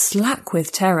 faces slack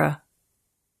with terror.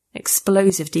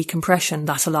 Explosive decompression,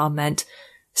 that alarm meant.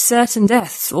 Certain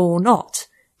death, or not,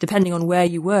 depending on where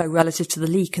you were relative to the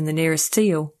leak in the nearest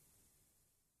seal.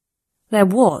 There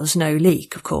was no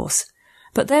leak, of course,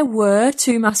 but there were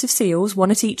 2 massive seals,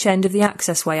 one at each end of the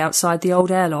access-way outside the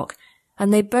old airlock,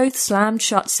 and they both slammed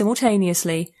shut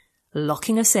simultaneously,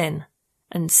 locking us in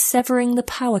and severing the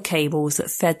power cables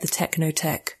that fed the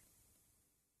Technotech.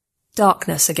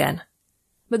 Darkness again,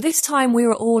 but this time we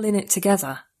were all in it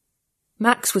together.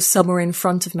 Max was somewhere in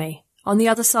front of me, on the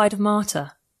other side of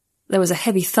Marta. There was a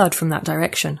heavy thud from that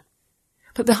direction.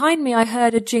 But behind me I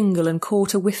heard a jingle and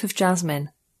caught a whiff of jasmine.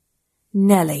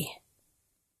 Nellie.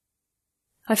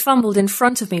 I fumbled in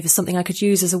front of me for something I could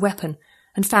use as a weapon,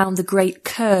 and found the great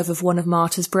curve of one of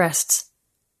Marta's breasts.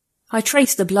 I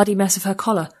traced the bloody mess of her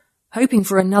collar, hoping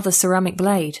for another ceramic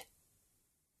blade.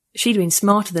 She'd been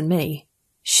smarter than me.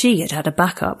 She had had a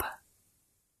backup.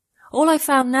 All I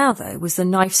found now, though, was the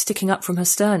knife sticking up from her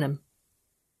sternum.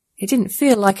 It didn't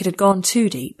feel like it had gone too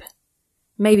deep.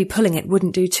 Maybe pulling it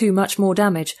wouldn't do too much more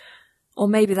damage, or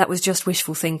maybe that was just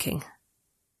wishful thinking.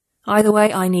 Either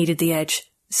way, I needed the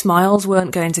edge. Smiles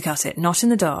weren't going to cut it, not in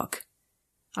the dark.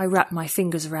 I wrapped my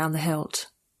fingers around the hilt.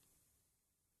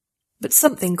 But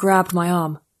something grabbed my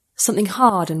arm, something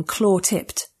hard and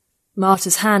claw-tipped.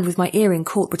 Marta's hand with my earring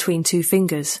caught between 2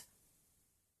 fingers.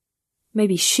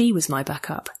 Maybe she was my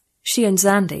backup, she and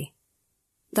Zandy.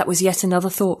 That was yet another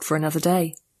thought for another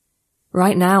day.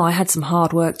 Right now I had some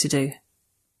hard work to do.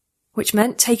 Which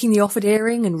meant taking the offered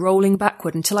earring and rolling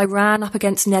backward until I ran up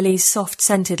against Nellie's soft,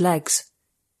 scented legs.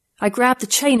 I grabbed the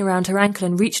chain around her ankle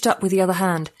and reached up with the other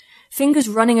hand, fingers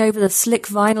running over the slick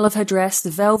vinyl of her dress, the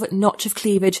velvet notch of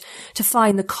cleavage, to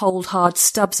find the cold, hard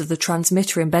stubs of the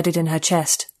transmitter embedded in her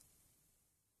chest.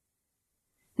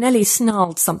 Nellie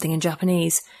snarled something in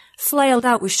Japanese, flailed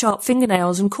out with sharp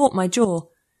fingernails and caught my jaw,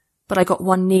 but I got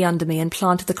one knee under me and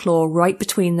planted the claw right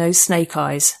between those snake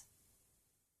eyes.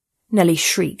 Nellie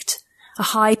shrieked, a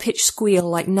high-pitched squeal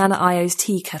like Nana Io's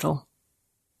tea kettle.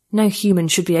 No human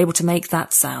should be able to make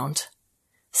that sound.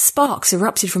 Sparks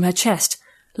erupted from her chest,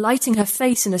 lighting her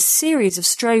face in a series of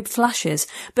strobe flashes,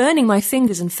 burning my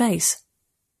fingers and face.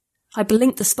 I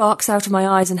blinked the sparks out of my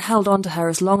eyes and held on to her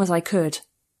as long as I could.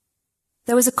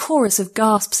 There was a chorus of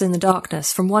gasps in the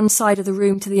darkness from one side of the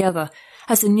room to the other,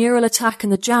 as the neural attack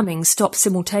and the jamming stopped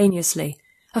simultaneously,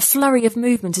 a flurry of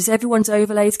movement as everyone's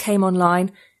overlays came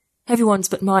online, everyone's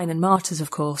but mine and Marta's, of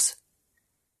course.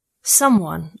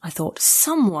 Someone, I thought,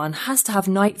 someone has to have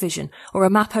night vision or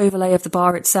a map overlay of the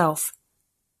bar itself.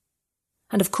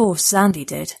 And of course Zandy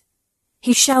did.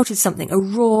 He shouted something, a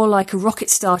roar like a rocket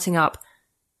starting up,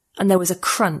 and there was a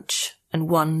crunch and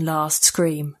one last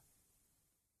scream.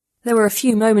 There were a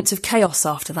few moments of chaos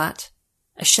after that.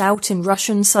 A shout in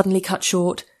Russian suddenly cut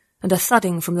short, and a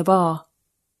thudding from the bar.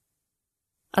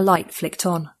 A light flicked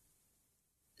on.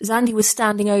 Zandy was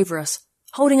standing over us,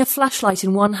 holding a flashlight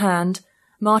in one hand,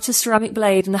 Marta's ceramic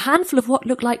blade and a handful of what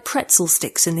looked like pretzel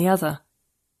sticks in the other.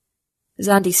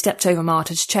 Zandy stepped over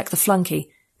Marta to check the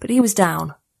flunky, but he was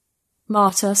down.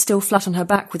 Marta, still flat on her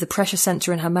back with the pressure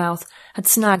sensor in her mouth, had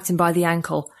snagged him by the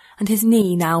ankle, and his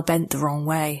knee now bent the wrong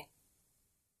way.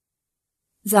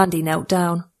 Zandy knelt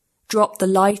down, dropped the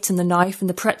light and the knife and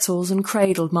the pretzels and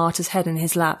cradled Marta's head in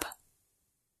his lap.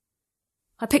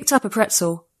 I picked up a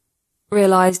pretzel,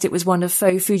 realised it was one of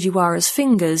Fo Fujiwara's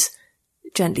fingers,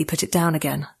 gently put it down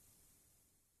again.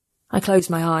 I closed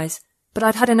my eyes, but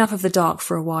I'd had enough of the dark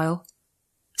for a while,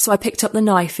 so I picked up the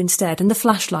knife instead and the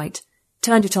flashlight,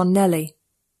 turned it on Nellie.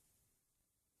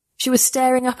 She was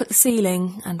staring up at the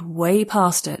ceiling and way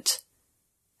past it.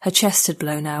 Her chest had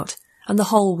blown out, and the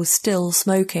hole was still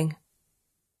smoking.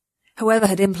 Whoever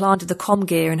had implanted the comm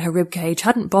gear in her ribcage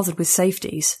hadn't bothered with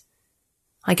safeties.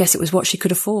 I guess it was what she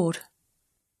could afford.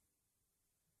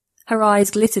 Her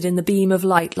eyes glittered in the beam of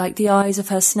light like the eyes of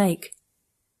her snake.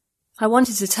 I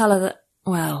wanted to tell her that,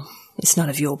 well, it's none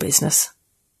of your business.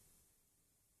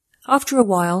 After a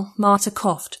while, Marta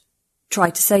coughed,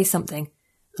 tried to say something,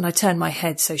 and I turned my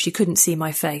head so she couldn't see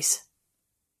my face.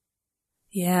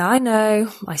 Yeah, I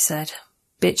know, I said.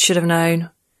 Bitch should have known.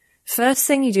 First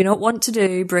thing you do not want to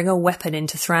do, bring a weapon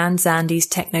into Thran Zandy's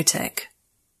Technotech.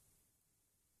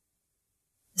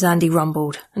 Xandy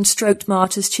rumbled and stroked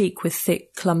Marta's cheek with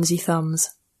thick, clumsy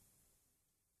thumbs.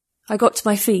 I got to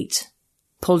my feet,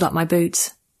 pulled up my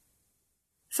boots.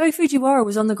 Fo Fujiwara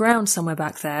was on the ground somewhere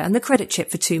back there, and the credit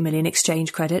chip for 2 million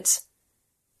exchange credits.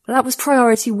 But that was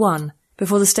priority 1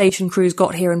 before the station crews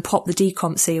got here and popped the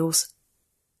decomp seals.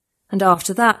 And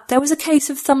after that, there was a case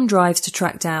of thumb drives to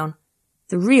track down,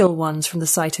 the real ones from the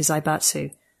Saito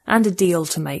Zaibatsu, and a deal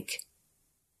to make.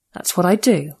 That's what I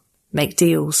do, make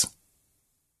deals.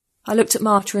 I looked at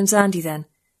Marta and Xandy then,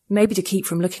 maybe to keep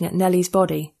from looking at Nellie's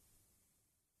body.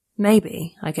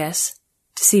 Maybe, I guess,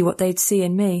 to see what they'd see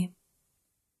in me.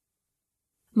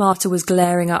 Marta was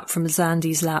glaring up from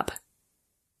Xandy's lap.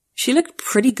 She looked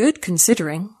pretty good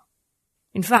considering.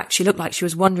 In fact, she looked like she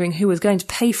was wondering who was going to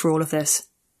pay for all of this.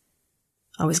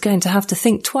 I was going to have to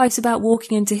think twice about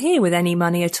walking into here with any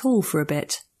money at all for a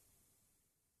bit.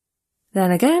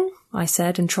 Then again, I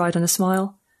said and tried on a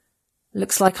smile,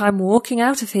 looks like I'm walking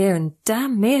out of here, and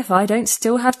damn me if I don't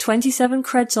still have 27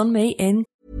 creds on me in...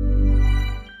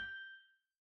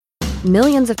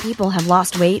 Millions of people have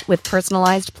lost weight with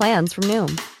personalized plans from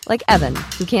Noom. Like Evan,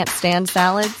 who can't stand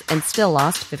salads and still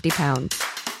lost 50 pounds.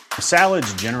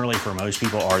 Salads generally for most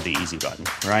people are the easy button,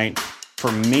 right?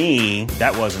 For me,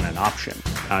 that wasn't an option.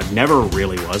 I never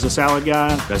really was a salad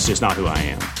guy. That's just not who I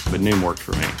am. But Noom worked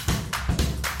for me.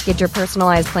 Get your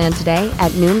personalized plan today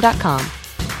at Noom.com.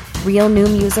 Real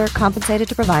Noom user compensated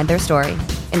to provide their story.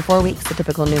 In 4 weeks, the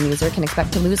typical Noom user can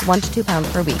expect to lose 1 to 2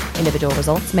 pounds per week. Individual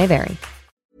results may vary.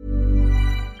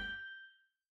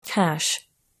 Cash.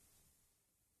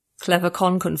 Clever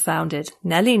con confounded.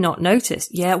 Nellie not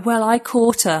noticed. Yeah, well, I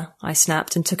caught her, I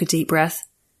snapped and took a deep breath.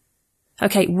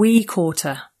 Okay, we caught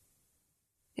her.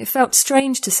 It felt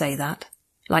strange to say that,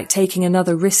 like taking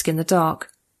another risk in the dark,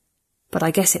 but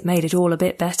I guess it made it all a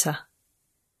bit better.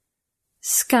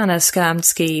 Scanner scammed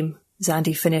scheme,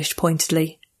 Xandy finished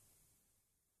pointedly.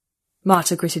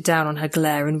 Marta gritted down on her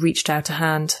glare and reached out a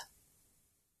hand.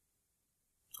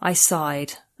 I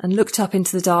sighed and looked up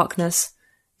into the darkness,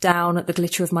 down at the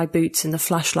glitter of my boots in the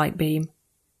flashlight beam.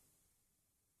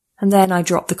 And then I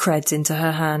dropped the creds into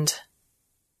her hand.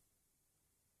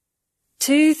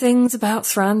 2 things about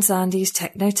Thran Xandy's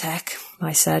techno-tech,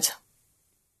 I said.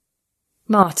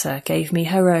 Marta gave me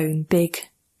her own big,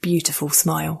 beautiful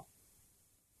smile.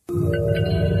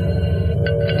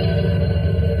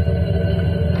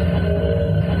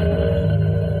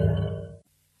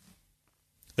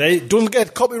 Don't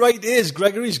forget, copyright is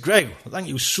Gregory's Greg. Thank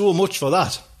you so much for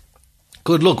that.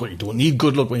 Good luck. Well, you don't need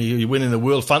good luck when you're winning the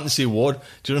World Fantasy Award.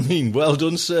 Do you know what I mean? Well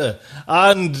done, sir.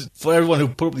 And for everyone who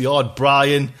put up the odd,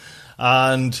 Brian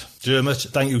and Dermot,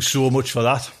 thank you so much for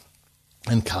that.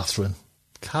 And Catherine.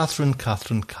 Catherine,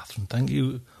 thank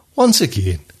you once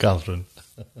again, Catherine.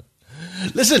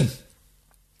 Listen,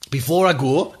 before I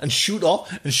go and shoot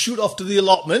off to the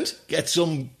allotment, get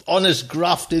some honest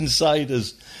graft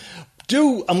insiders.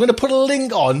 I'm going to put a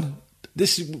link on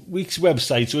this week's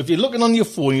website, so if you're looking on your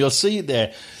phone, you'll see it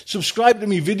there. Subscribe to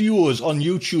me videos on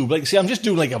YouTube. Like, see, I'm just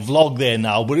doing like a vlog there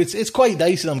now, but it's quite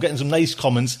nice, and I'm getting some nice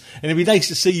comments, and it'd be nice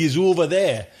to see you over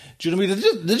there. Do you know what I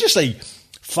mean? They're just like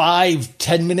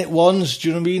 5-10 minute ones. Do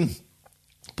you know what I mean?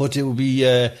 But it would be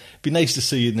nice to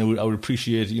see it, and I would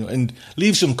appreciate it, and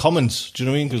leave some comments. Do you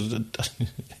know what I mean? Because I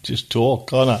just talk,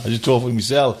 can't I? I just talk for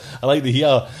myself. I like to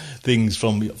hear things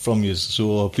from you,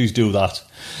 so please do that.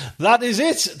 That is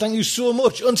it. Thank you so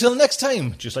much. Until next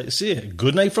time, just like to say,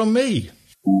 good night from me.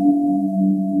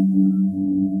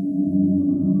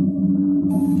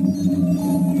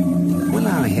 Will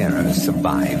our heroes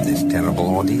survive this terrible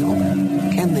ordeal?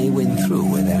 Can they win through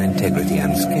with their integrity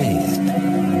unscathed?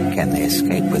 Can they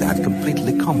escape without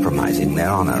completely compromising their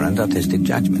honor and artistic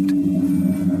judgment?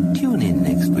 Tune in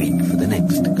next week for the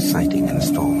next exciting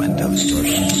installment of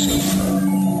Starship Sofa.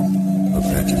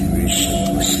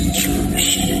 Evacuation procedure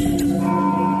initiated.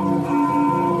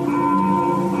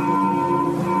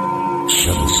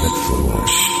 Shuttle set for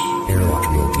launch. Airlock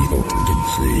will be opened in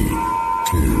 3,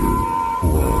 2,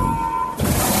 1.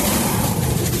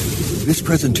 This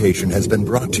presentation has been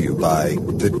brought to you by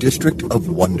the District of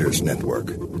Wonders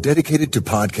Network, dedicated to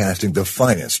podcasting the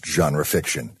finest genre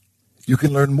fiction. You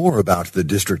can learn more about the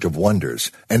District of Wonders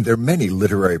and their many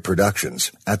literary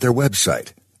productions at their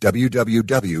website,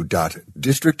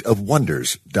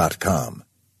 www.districtofwonders.com.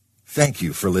 Thank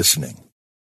you for listening.